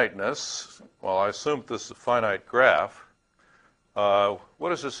finiteness, well, I assume this is a finite graph.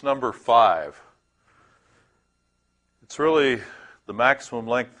 What is this number 5? It's really the maximum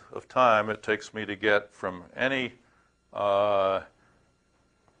length of time it takes me to get from any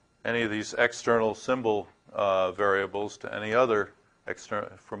any of these external symbol variables to any other external,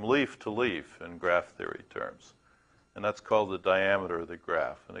 from leaf to leaf in graph theory terms. And that's called the diameter of the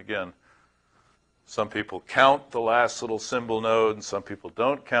graph. And again, some people count the last little symbol node, and some people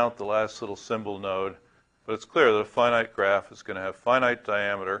don't count the last little symbol node. But it's clear that a finite graph is going to have finite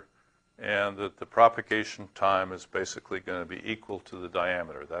diameter, and that the propagation time is basically going to be equal to the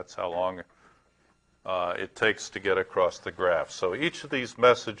diameter. That's how long it takes to get across the graph. So each of these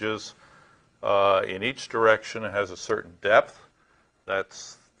messages in each direction has a certain depth.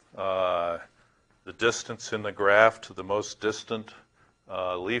 That's the distance in the graph to the most distant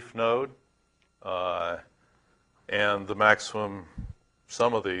leaf node. And the maximum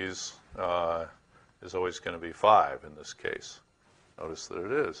sum of these is always going to be 5 in this case. Notice that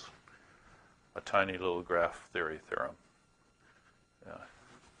it is a tiny little graph theory theorem. Yeah.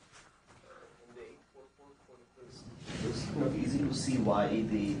 It's kind of easy to see why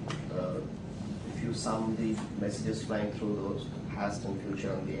if you sum the messages flying through those past and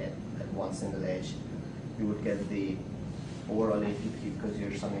future on at one single edge, you would get the overall LDPC because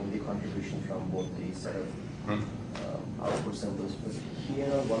you're summing the contribution from both the set of output symbols. But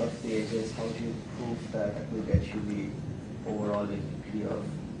here on one of the edges, how do you prove that it will get you the overall LDPC of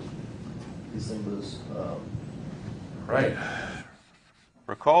the symbols? Right.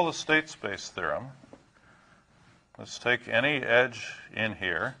 Recall the state space theorem. Let's take any edge in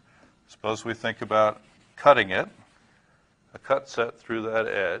here. Suppose we think about cutting it, a cut set through that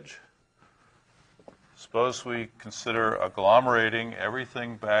edge. Suppose we consider agglomerating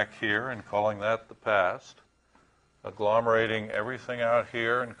everything back here and calling that the past, agglomerating everything out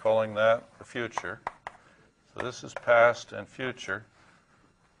here and calling that the future. So this is past and future.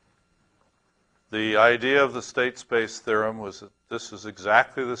 The idea of the state space theorem was that this is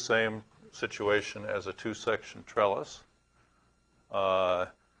exactly the same situation as a two-section trellis.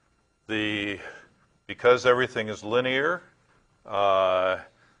 Because everything is linear,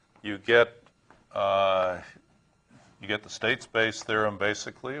 you get the state space theorem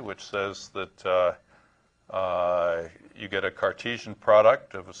basically, which says that you get a Cartesian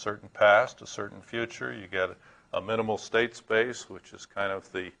product of a certain past, a certain future. You get a minimal state space, which is kind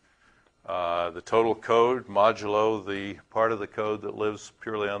of the total code modulo the part of the code that lives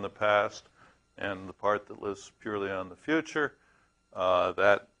purely on the past and the part that lives purely on the future.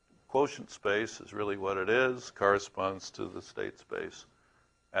 That quotient space is really what it is, corresponds to the state space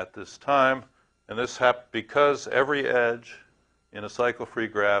at this time. And this happens because every edge in a cycle-free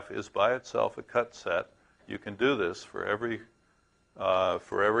graph is by itself a cut set. You can do this for every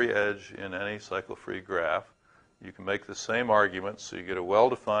edge in any cycle-free graph. You can make the same argument, so you get a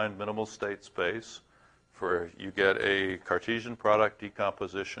well-defined minimal state space. You get a Cartesian product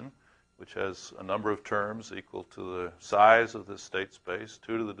decomposition, which has a number of terms equal to the size of the state space,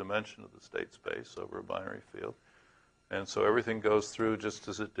 2 to the dimension of the state space over a binary field. And so everything goes through just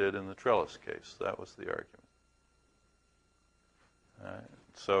as it did in the trellis case. That was the argument. All right.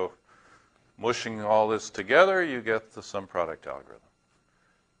 So mushing all this together, you get the sum product algorithm.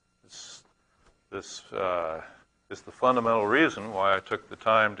 This is the fundamental reason why I took the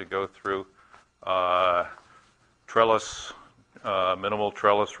time to go through minimal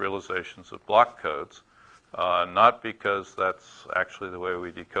trellis realizations of block codes, not because that's actually the way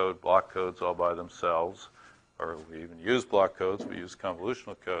we decode block codes all by themselves, or we even use block codes, we use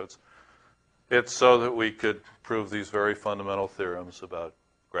convolutional codes. It's so that we could prove these very fundamental theorems about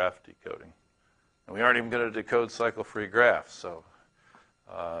graph decoding. And we aren't even going to decode cycle-free graphs, so,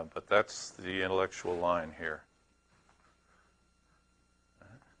 but that's the intellectual line here.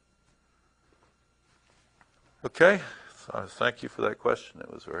 Okay, so thank you for that question.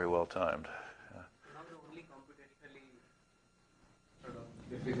 It was very well timed. Now the only computationally sort of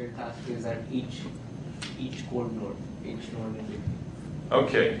difficult task is at each code node, each node in between.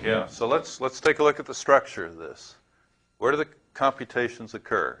 Okay, yeah. So let's take a look at the structure of this. Where do the computations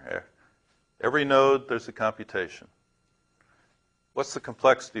occur? Every node, there's a computation. What's the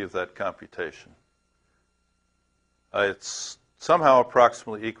complexity of that computation? It's somehow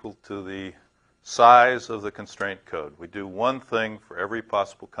approximately equal to the size of the constraint code. We do one thing for every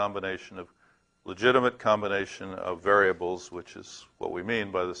possible legitimate combination of variables, which is what we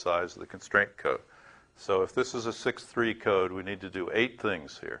mean by the size of the constraint code. So if this is a 6-3 code, we need to do 8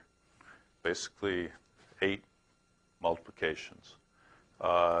 things here, basically 8 multiplications.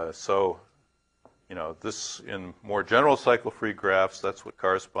 So, this in more general cycle-free graphs, that's what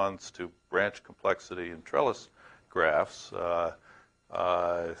corresponds to branch complexity in trellis graphs.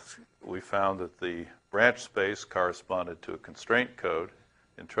 We found that the branch space corresponded to a constraint code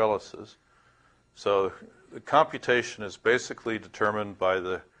in trellises. So the computation is basically determined by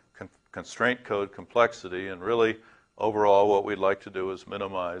the constraint code complexity, and really overall what we'd like to do is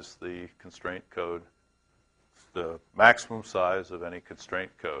minimize the constraint code, the maximum size of any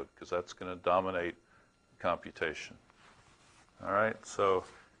constraint code, because that's going to dominate computation. All right, so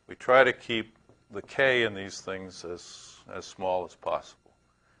we try to keep the K in these things as small as possible.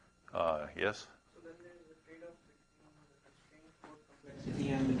 Yes? So then there is a trade-off between the constraint code complexity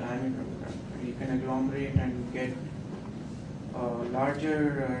and the diameter of the graph. You can agglomerate and get a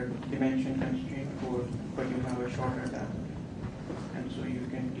larger dimension constraint code, but you have a shorter diameter, and so you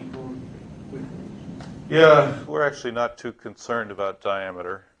can decode quickly. Yeah, we're actually not too concerned about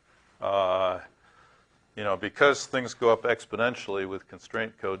diameter. Because things go up exponentially with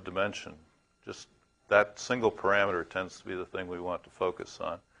constraint code dimension, just that single parameter tends to be the thing we want to focus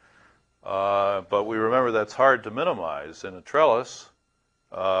on. But we remember that's hard to minimize. In a trellis,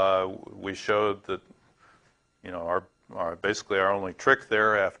 we showed that, basically our only trick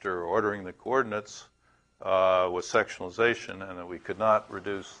there after ordering the coordinates was sectionalization, and that we could not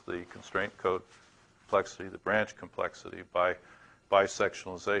reduce the constraint code complexity, the branch complexity, by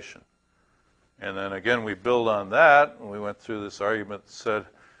sectionalization. And then again, we build on that, and we went through this argument that said,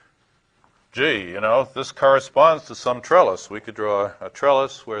 gee, this corresponds to some trellis. We could draw a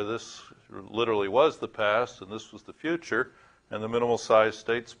trellis where this literally was the past and this was the future, and the minimal size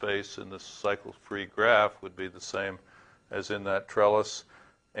state space in this cycle-free graph would be the same as in that trellis.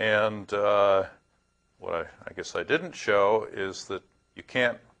 And what I guess I didn't show is that you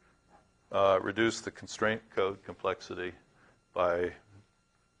can't reduce the constraint code complexity by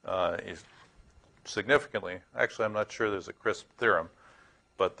significantly. Actually, I'm not sure there's a crisp theorem,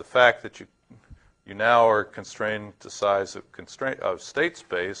 but the fact that you now are constrained to size of state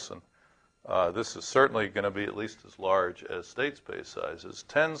space, and this is certainly going to be at least as large as state space sizes,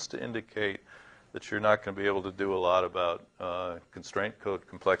 tends to indicate that you're not going to be able to do a lot about constraint code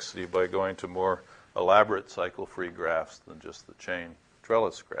complexity by going to more elaborate cycle-free graphs than just the chain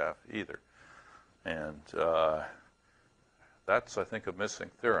trellis graph either. And that's, I think, a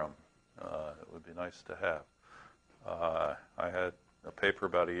missing theorem. It would be nice to have. I had a paper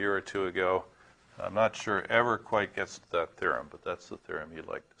about a year or two ago. I'm not sure it ever quite gets to that theorem, but that's the theorem you'd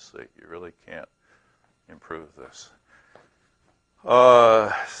like to see. You really can't improve this.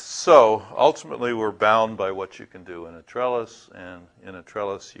 So ultimately, we're bound by what you can do in a trellis, and in a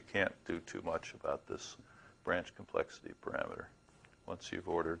trellis, you can't do too much about this branch complexity parameter once you've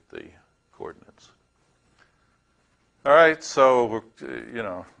ordered the coordinates. All right, so we're,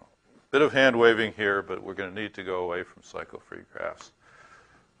 bit of hand waving here, but we're going to need to go away from cycle-free graphs.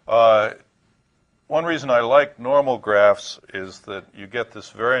 One reason I like normal graphs is that you get this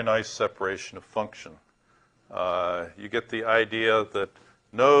very nice separation of function. You get the idea that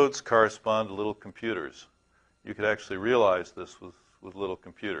nodes correspond to little computers. You could actually realize this with little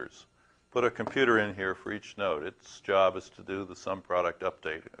computers. Put a computer in here for each node. Its job is to do the sum product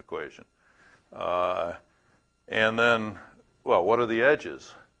update equation. And then, well, what are the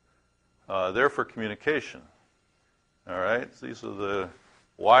edges? They're for communication. All right? These are the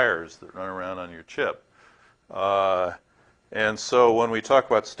wires that run around on your chip. And so when we talk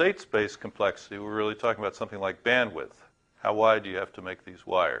about state space complexity, we're really talking about something like bandwidth. How wide do you have to make these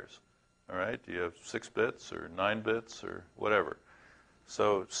wires? All right? Do you have 6 bits or 9 bits or whatever?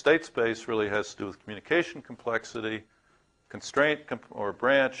 So state space really has to do with communication complexity. Constraint or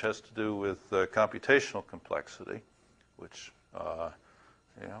branch has to do with computational complexity, which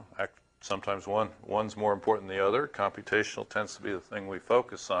sometimes one's more important than the other. Computational tends to be the thing we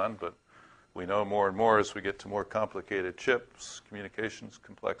focus on, but we know more and more as we get to more complicated chips, communications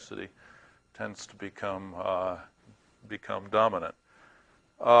complexity tends to become dominant.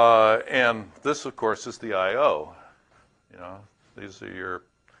 And this, of course, is the I/O. These are your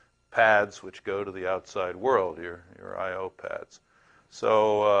pads which go to the outside world, your I/O pads.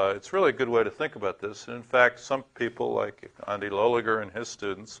 So it's really a good way to think about this. And in fact, some people like Andy Loliger and his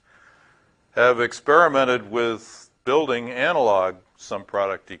students have experimented with building analog sum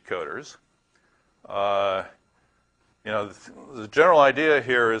product decoders. The general idea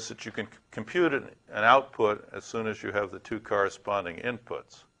here is that you can compute an output as soon as you have the 2 corresponding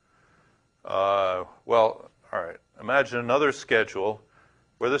inputs. Well, all right, imagine another schedule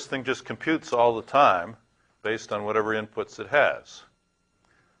where this thing just computes all the time based on whatever inputs it has.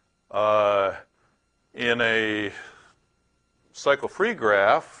 In a cycle-free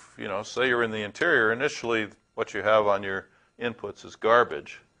graph, say you're in the interior, initially what you have on your inputs is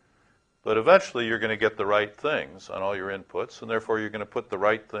garbage. But eventually you're going to get the right things on all your inputs, and therefore you're going to put the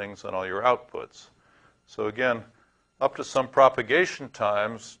right things on all your outputs. So again, up to some propagation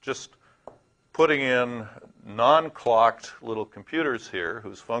times, just putting in non-clocked little computers here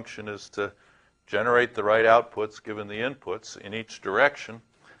whose function is to generate the right outputs given the inputs in each direction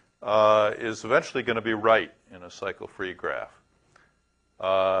is eventually going to be right in a cycle-free graph.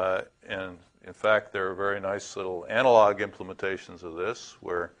 And in fact, there are very nice little analog implementations of this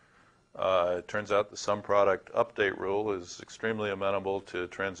where it turns out the sum product update rule is extremely amenable to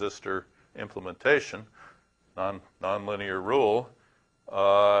transistor implementation, nonlinear rule.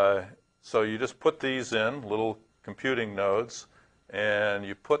 So you just put these in, little computing nodes, and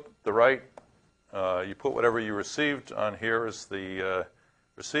you put the right, you put whatever you received on here as the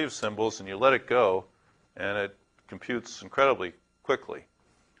receive symbols, and you let it go, and it computes incredibly quickly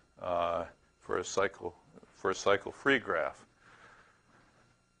for a cycle-free graph.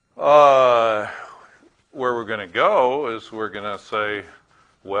 Where we're going to go is we're going to say,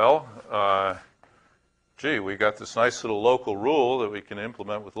 well, gee, we got this nice little local rule that we can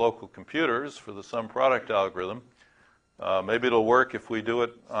implement with local computers for the sum product algorithm. Maybe it'll work if we do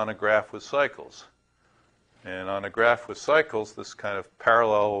it on a graph with cycles. And on a graph with cycles, this kind of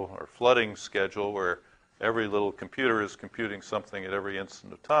parallel or flooding schedule where every little computer is computing something at every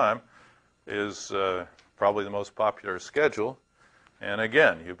instant of time is probably the most popular schedule. And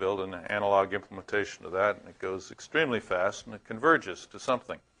again, you build an analog implementation of that, and it goes extremely fast, and it converges to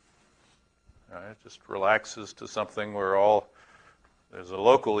something. All right, it just relaxes to something where there's a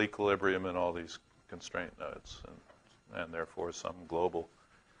local equilibrium in all these constraint nodes, and therefore some global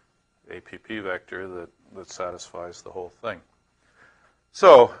APP vector that satisfies the whole thing.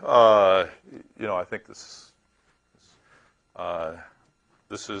 So, I think this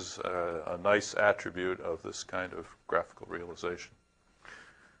is a nice attribute of this kind of graphical realization.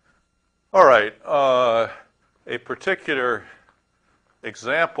 All right, a particular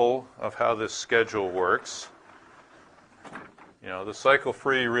example of how this schedule works. The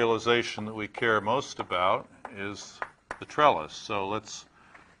cycle-free realization that we care most about is the trellis. So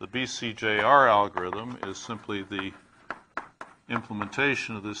the BCJR algorithm is simply the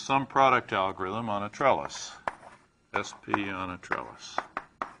implementation of this sum product algorithm on a trellis. SP on a trellis.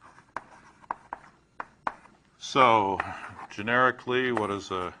 So, generically, what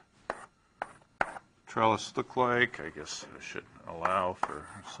does a trellis look like? I guess I should allow for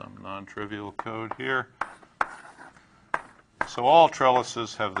some non-trivial code here. So all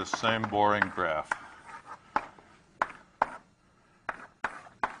trellises have the same boring graph.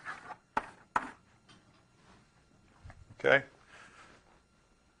 Okay?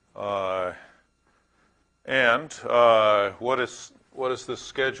 What is this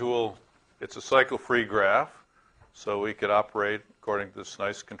schedule? It's a cycle-free graph, so we could operate according to this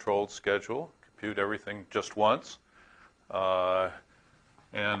nice controlled schedule, compute everything just once. And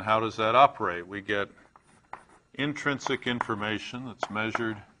how does that operate? We get intrinsic information that's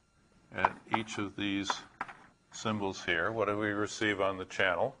measured at each of these symbols here. What do we receive on the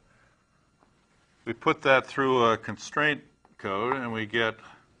channel? We put that through a constraint code, and we get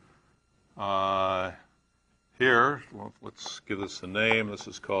here, well, let's give this a name. This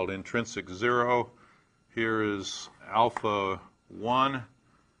is called intrinsic 0. Here is alpha 1,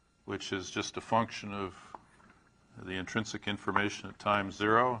 which is just a function of the intrinsic information at time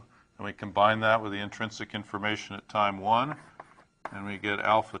 0. And we combine that with the intrinsic information at time 1, and we get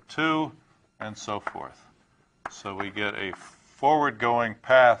alpha 2, and so forth. So we get a forward-going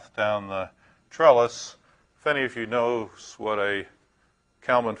path down the trellis. If any of you knows what a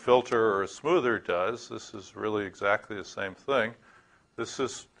Kalman filter or a smoother does, this is really exactly the same thing. This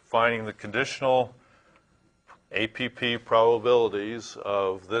is finding the conditional APP probabilities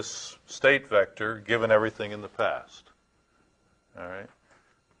of this state vector given everything in the past. All right.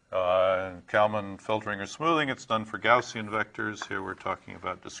 In Kalman filtering or smoothing, it's done for Gaussian vectors. Here we're talking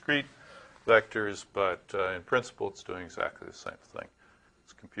about discrete vectors, but in principle, it's doing exactly the same thing.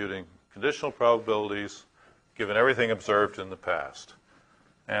 It's computing conditional probabilities given everything observed in the past.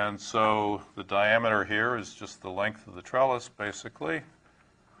 And so the diameter here is just the length of the trellis, basically.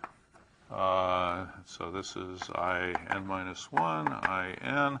 So this is in minus 1,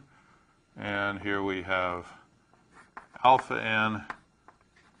 in, and here we have alpha n.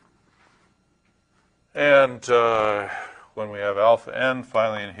 And when we have alpha n,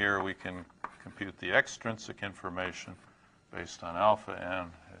 finally in here, we can compute the extrinsic information based on alpha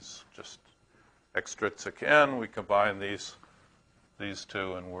n. It's just extrinsic n. We combine these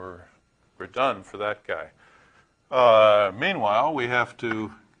two, and we're done for that guy. Meanwhile, we have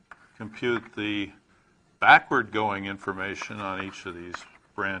to compute the backward-going information on each of these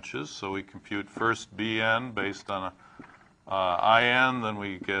branches. So we compute first bn based on in, then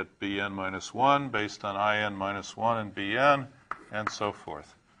we get bn minus 1 based on in minus 1 and bn, and so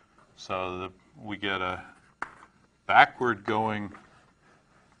forth. So we get a backward going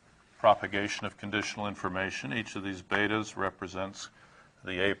propagation of conditional information. Each of these betas represents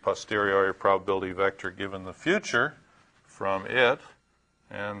the a posteriori probability vector given the future from it.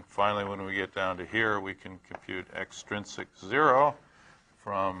 And finally, when we get down to here, we can compute extrinsic 0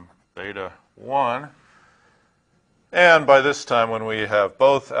 from beta 1. And by this time, when we have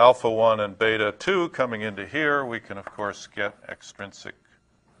both alpha 1 and beta 2 coming into here, we can, of course, get extrinsic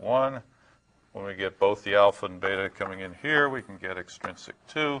 1. When we get both the alpha and beta coming in here, we can get extrinsic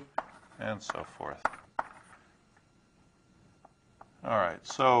 2, and so forth. All right,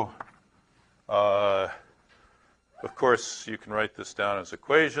 so of course, you can write this down as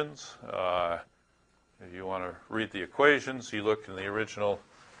equations. If you want to read the equations, you look in the original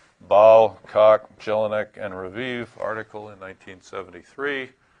Ball, Koch, Jelinek, and Raviv article in 1973.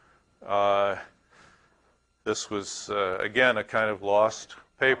 This was, again, a kind of lost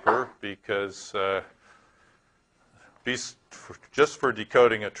paper because just for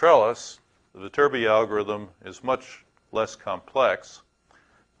decoding a trellis, the Viterbi algorithm is much less complex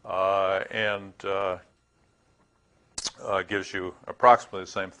and gives you approximately the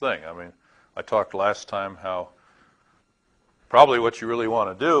same thing. I mean, I talked last time how probably what you really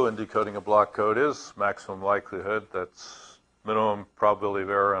want to do in decoding a block code is maximum likelihood. That's minimum probability of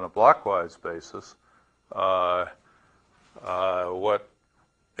error on a blockwise basis. What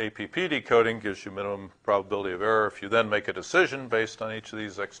APP decoding gives you minimum probability of error. If you then make a decision based on each of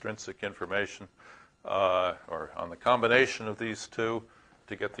these extrinsic information or on the combination of these two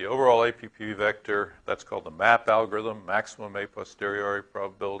to get the overall APP vector, that's called the MAP algorithm, maximum a posteriori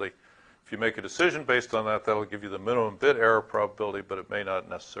probability. If you make a decision based on that, that'll give you the minimum bit error probability, but it may not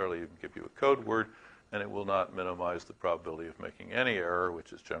necessarily even give you a code word, and it will not minimize the probability of making any error,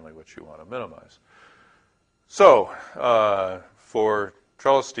 which is generally what you want to minimize. So for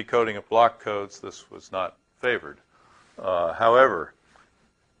trellis decoding of block codes, this was not favored. However,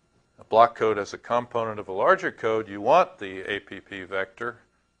 a block code as a component of a larger code, you want the APP vector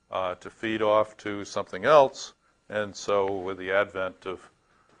to feed off to something else, and so with the advent of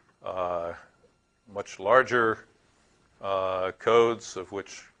much larger codes, of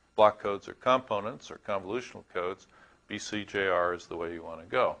which block codes are components or convolutional codes, BCJR is the way you want to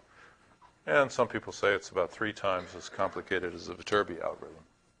go. And some people say it's about 3 times as complicated as the Viterbi algorithm.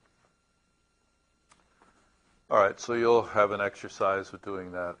 All right, so you'll have an exercise of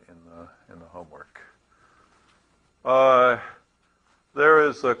doing that in the homework. There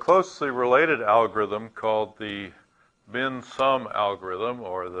is a closely related algorithm called the min-sum algorithm,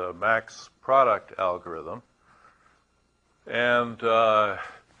 or the max product algorithm. And the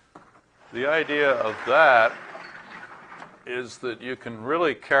idea of that is that you can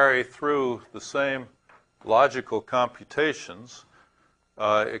really carry through the same logical computations,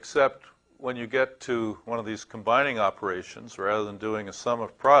 except when you get to one of these combining operations, rather than doing a sum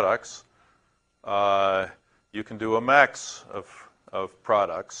of products, you can do a max of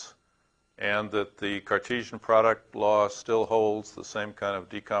products, and that the Cartesian product law still holds, the same kind of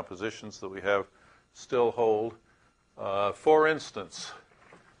decompositions that we have still hold. For instance,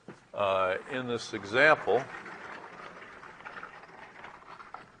 in this example,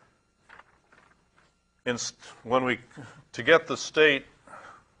 to get the state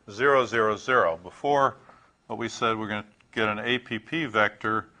 0, 0, 0, before what we said, we're going to get an APP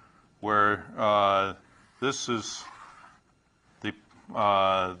vector where this is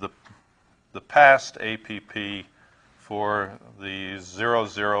the past APP for the 0,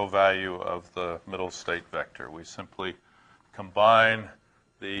 0 value of the middle state vector. We simply combine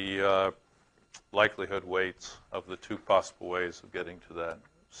the likelihood weights of the 2 possible ways of getting to that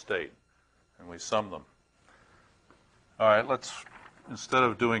state, and we sum them. All right, instead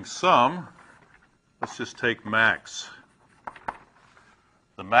of doing sum, let's just take max.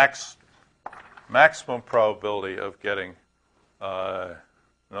 The maximum probability of getting,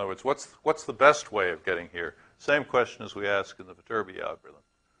 in other words, what's the best way of getting here? Same question as we ask in the Viterbi algorithm.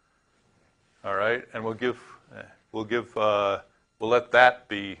 All right, and we'll let that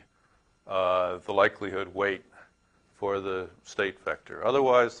be the likelihood weight for the state vector.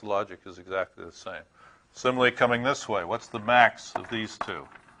 Otherwise, the logic is exactly the same. Similarly, coming this way, what's the max of these two?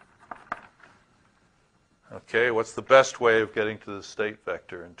 Okay, what's the best way of getting to the state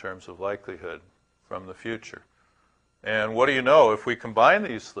vector in terms of likelihood from the future? And what do you know? If we combine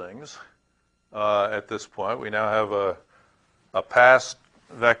these things at this point, we now have a past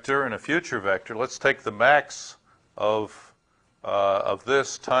vector and a future vector. Let's take the max of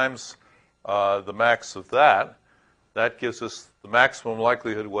this times the max of that. That gives us the maximum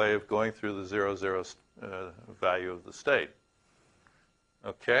likelihood way of going through the 0, 0 value of the state.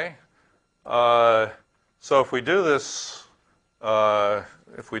 Okay? So if we do this,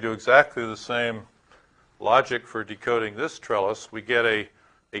 if we do exactly the same logic for decoding this trellis, we get a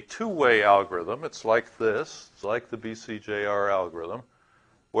two-way algorithm. It's like this. It's like the BCJR algorithm,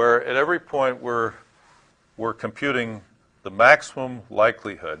 where at every point we're computing the maximum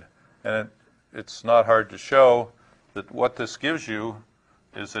likelihood. And it's not hard to show that what this gives you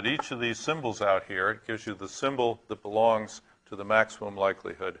is that each of these symbols out here, it gives you the symbol that belongs to the maximum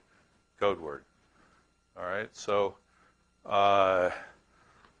likelihood code word. All right, so how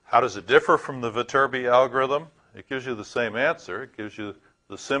does it differ from the Viterbi algorithm? It gives you the same answer. It gives you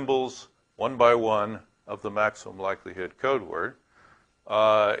the symbols one by one of the maximum likelihood code word.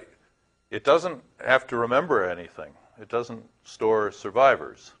 It doesn't have to remember anything. It doesn't store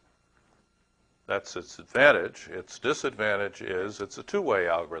survivors. That's its advantage. Its disadvantage is it's a two-way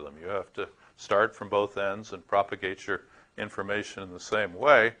algorithm. You have to start from both ends and propagate your information in the same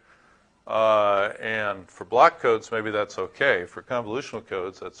way. And for block codes, maybe that's okay. For convolutional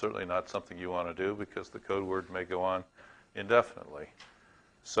codes, that's certainly not something you want to do because the code word may go on indefinitely.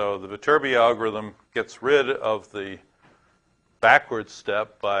 So the Viterbi algorithm gets rid of the backward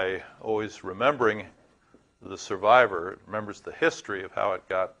step by always remembering the survivor. It remembers the history of how it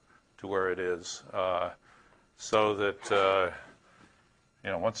got to where it is, so that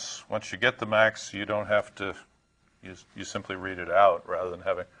once you get the max, you don't have to. You simply read it out rather than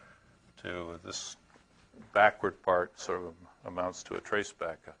having to. This backward part sort of amounts to a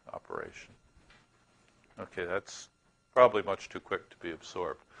traceback operation. Okay, that's probably much too quick to be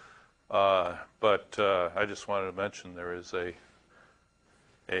absorbed. But I just wanted to mention there is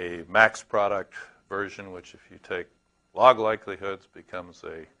a max product version, which if you take log likelihoods becomes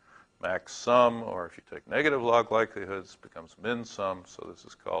a max sum, or if you take negative log likelihoods becomes min sum. So this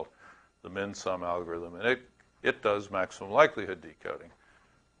is called the min sum algorithm, and it does maximum likelihood decoding,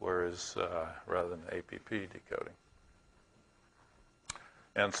 whereas rather than APP decoding.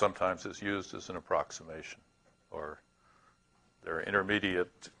 And sometimes it's used as an approximation, or there are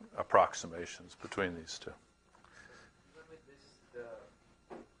intermediate approximations between these two. Even with this,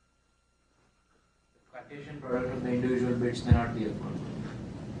 the Cartesian product of the individual bits may not be equal.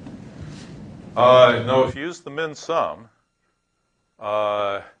 No, if you use the min sum,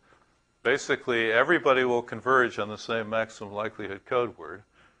 basically everybody will converge on the same maximum likelihood code word.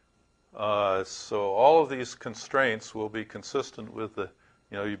 So all of these constraints will be consistent with the,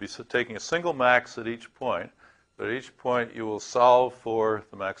 you'd be taking a single max at each point, but at each point you will solve for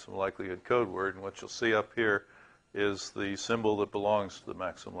the maximum likelihood code word, and what you'll see up here is the symbol that belongs to the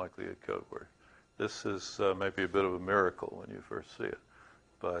maximum likelihood code word. This is maybe a bit of a miracle when you first see it,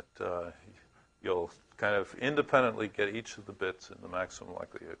 but you'll kind of independently get each of the bits in the maximum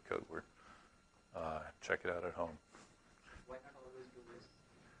likelihood code word. Check it out at home. Why not always do this?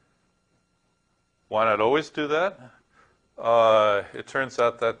 Why not always do that? It turns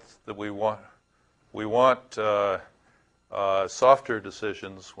out that we want softer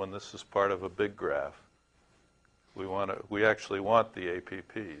decisions when this is part of a big graph. We actually want the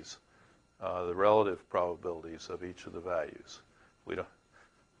APPs, the relative probabilities of each of the values. We don't.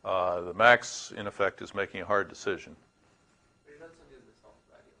 The max, in effect, is making a hard decision. It also gives the soft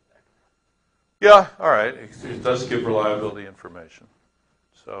value of that. Yeah, all right. It does give reliability information.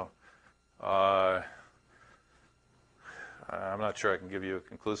 So I'm not sure I can give you a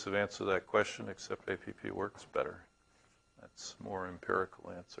conclusive answer to that question, except APP works better. That's a more empirical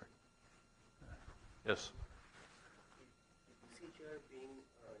answer. Yes? BCJR being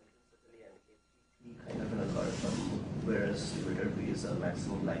intrinsically an APP kind of an algorithm, whereas Viterbi is a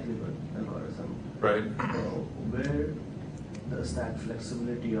maximum likelihood algorithm. Right. Where does that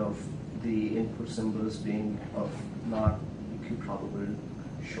flexibility of the input symbols being of not equiprobable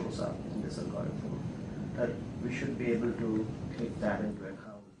shows up in this algorithm? That we should be able to take that into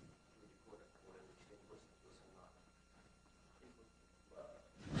account.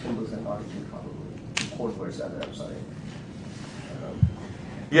 Symbols are not equiprobable. Code words rather, I'm sorry.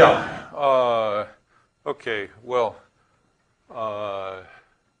 Yeah. Okay. Well,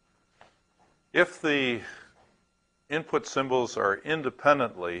 if the input symbols are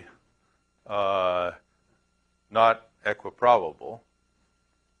independently not equiprobable,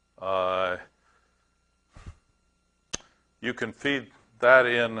 you can feed that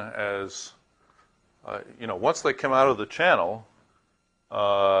in as, once they come out of the channel,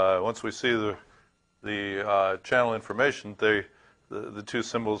 once we see the channel information, the two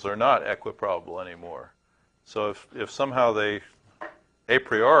symbols are not equiprobable anymore. So if somehow they a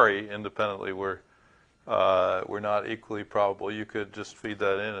priori independently were not equally probable, you could just feed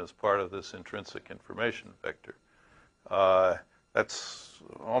that in as part of this intrinsic information vector. That's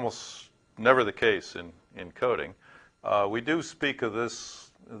almost never the case in coding. We do speak of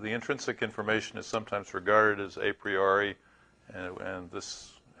this, the intrinsic information is sometimes regarded as a priori, and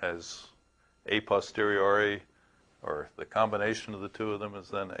this as a posteriori, or the combination of the two of them is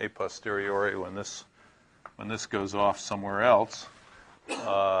then a posteriori when this goes off somewhere else.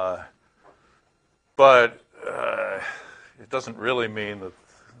 But it doesn't really mean that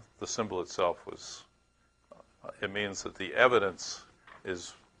the symbol itself was, it means that the evidence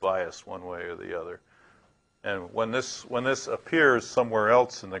is biased one way or the other. And when this appears somewhere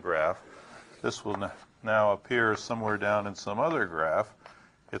else in the graph, this will now appear somewhere down in some other graph.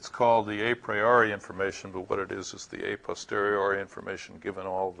 It's called the a priori information, but what it is the a posteriori information given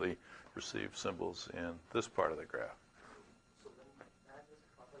all the received symbols in this part of the graph.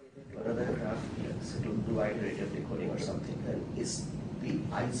 Another graph, let's do iterative decoding or something, then is the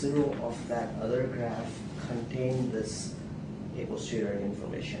I0 of that other graph contain this a posteriori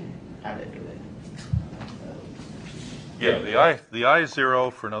information added to it? Yeah, the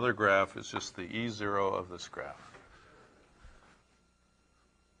I0 for another graph is just the E0 of this graph.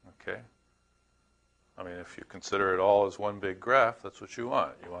 Okay? I mean, if you consider it all as one big graph, that's what you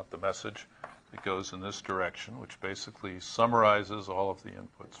want. You want the message that goes in this direction, which basically summarizes all of the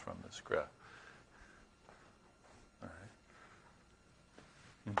inputs from this graph. All right.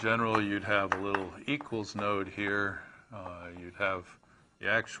 In general, you'd have a little equals node here. You'd have the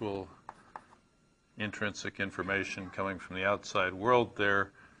actual intrinsic information coming from the outside world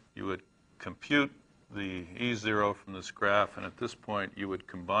there. You would compute the E0 from this graph, and at this point, you would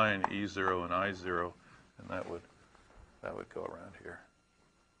combine E0 and I0, and that would go around here.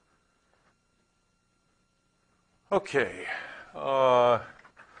 Okay,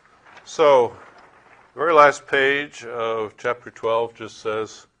 so the very last page of Chapter 12 just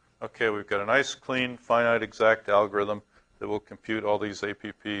says, okay, we've got a nice, clean, finite, exact algorithm that will compute all these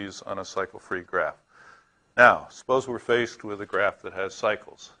APPs on a cycle-free graph. Now, suppose we're faced with a graph that has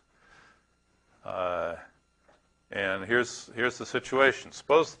cycles. And here's the situation.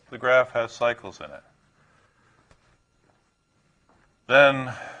 Suppose the graph has cycles in it.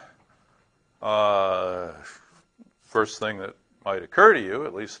 Then, first thing that might occur to you,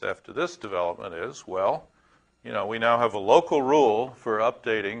 at least after this development, is, well, you know, we now have a local rule for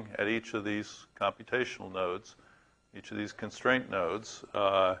updating at each of these computational nodes, each of these constraint nodes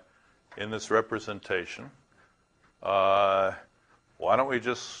in this representation. Why don't we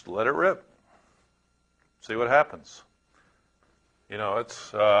just let it rip? See what happens. You know,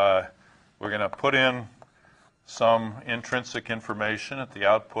 it's we're going to put in some intrinsic information at the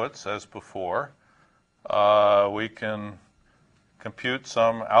outputs as before. We can compute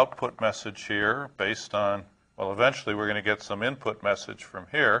some output message here based on, well, eventually we're going to get some input message from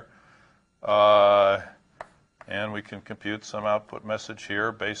here. And we can compute some output message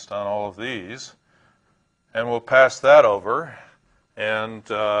here based on all of these. And we'll pass that over. And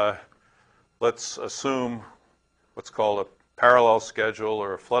let's assume what's called a parallel schedule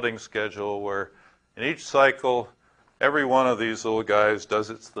or a flooding schedule, where in each cycle, every one of these little guys does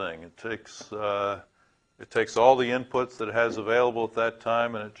its thing. It takes all the inputs that it has available at that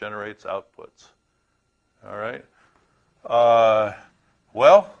time, and it generates outputs. All right?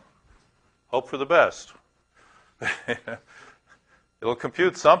 Well, hope for the best. It'll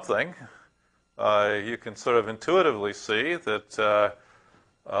compute something. You can sort of intuitively see that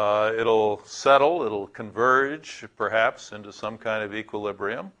it'll settle, it'll converge perhaps into some kind of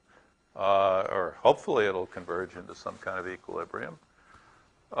equilibrium, or hopefully it'll converge into some kind of equilibrium.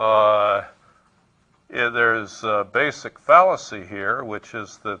 There's a basic fallacy here, which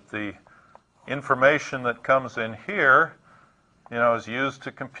is that the information that comes in here, you know, is used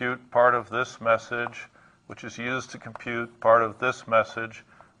to compute part of this message, which is used to compute part of this message,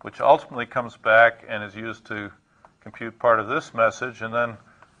 which ultimately comes back and is used to compute part of this message, and then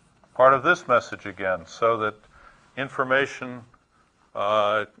part of this message again, so that information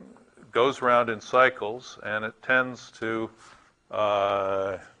goes around in cycles, and it tends to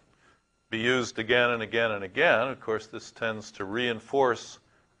be used again and again and again. Of course, this tends to reinforce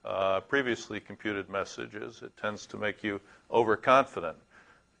previously computed messages. It tends to make you overconfident.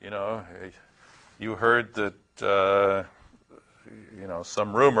 You know, you heard that, you know,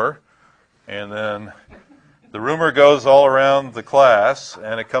 some rumor, and then the rumor goes all around the class,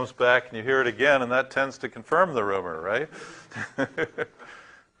 and it comes back, and you hear it again, and that tends to confirm the rumor, right?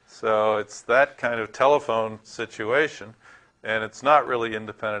 So it's that kind of telephone situation, and it's not really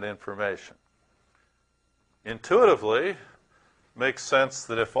independent information. Intuitively, it makes sense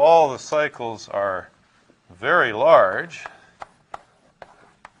that if all the cycles are very large,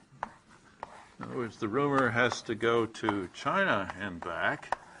 in other words, the rumor has to go to China and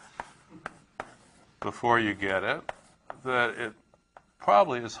back, before you get it, that it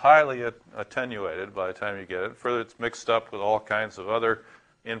probably is highly attenuated by the time you get it. Further, it's mixed up with all kinds of other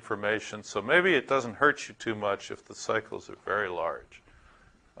information, so maybe it doesn't hurt you too much if the cycles are very large.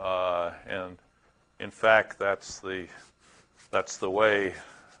 And in fact, that's the way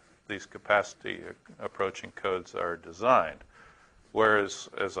these capacity approaching codes are designed. Whereas,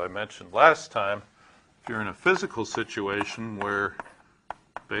 as I mentioned last time, if you're in a physical situation where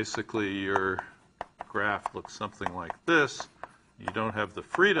basically your graph looks something like this, you don't have the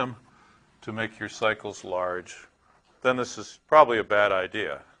freedom to make your cycles large, then this is probably a bad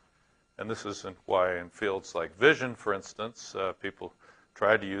idea. And this isn't why in fields like vision, for instance, people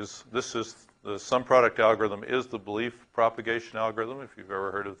try to use, this is the sum product algorithm is the belief propagation algorithm, if you've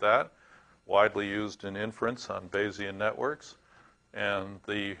ever heard of that, widely used in inference on Bayesian networks. And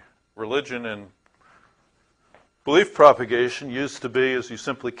the religion in belief propagation used to be is you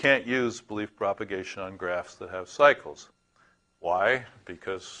simply can't use belief propagation on graphs that have cycles. Why?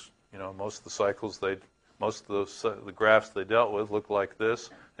 Because most of the cycles the graphs they dealt with look like this.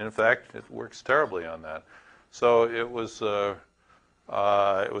 And in fact, it works terribly on that. So it was a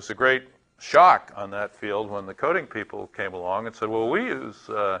great shock on that field when the coding people came along and said, well, we use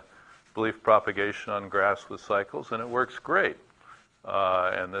belief propagation on graphs with cycles, and it works great.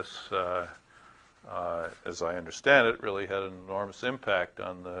 And this, as I understand it, really had an enormous impact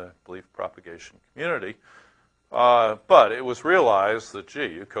on the belief propagation community. But it was realized that, gee,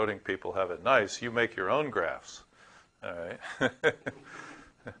 you coding people have it nice. You make your own graphs. All right?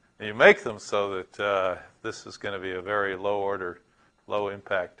 You make them so that this is going to be a very low-order,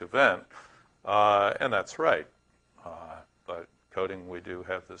 low-impact event. And that's right. But coding, we do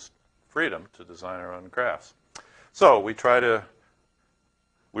have this freedom to design our own graphs. So we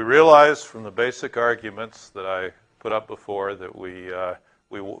realize from the basic arguments that I put up before that we're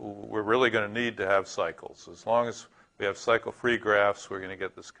really going to need to have cycles. As long as we have cycle-free graphs, we're going to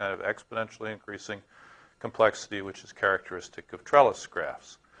get this kind of exponentially increasing complexity, which is characteristic of trellis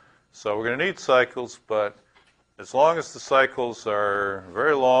graphs. So we're going to need cycles, but as long as the cycles are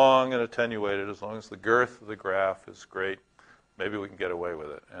very long and attenuated, as long as the girth of the graph is great, maybe we can get away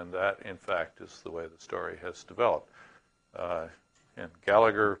with it. And that, in fact, is the way the story has developed. And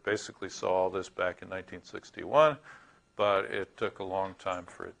Gallagher basically saw all this back in 1961, but it took a long time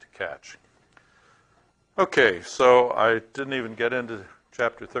for it to catch. Okay, so I didn't even get into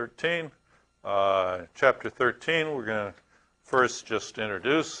Chapter 13. Chapter 13, we're going to first just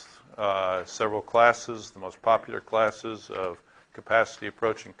introduce several classes, the most popular classes of capacity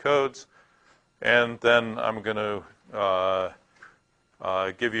approaching codes. And then I'm going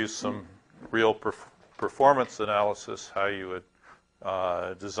to give you some real performance analysis, how you would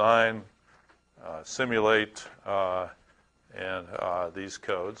design, simulate, and these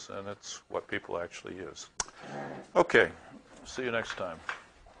codes. And it's what people actually use. Okay, see you next time.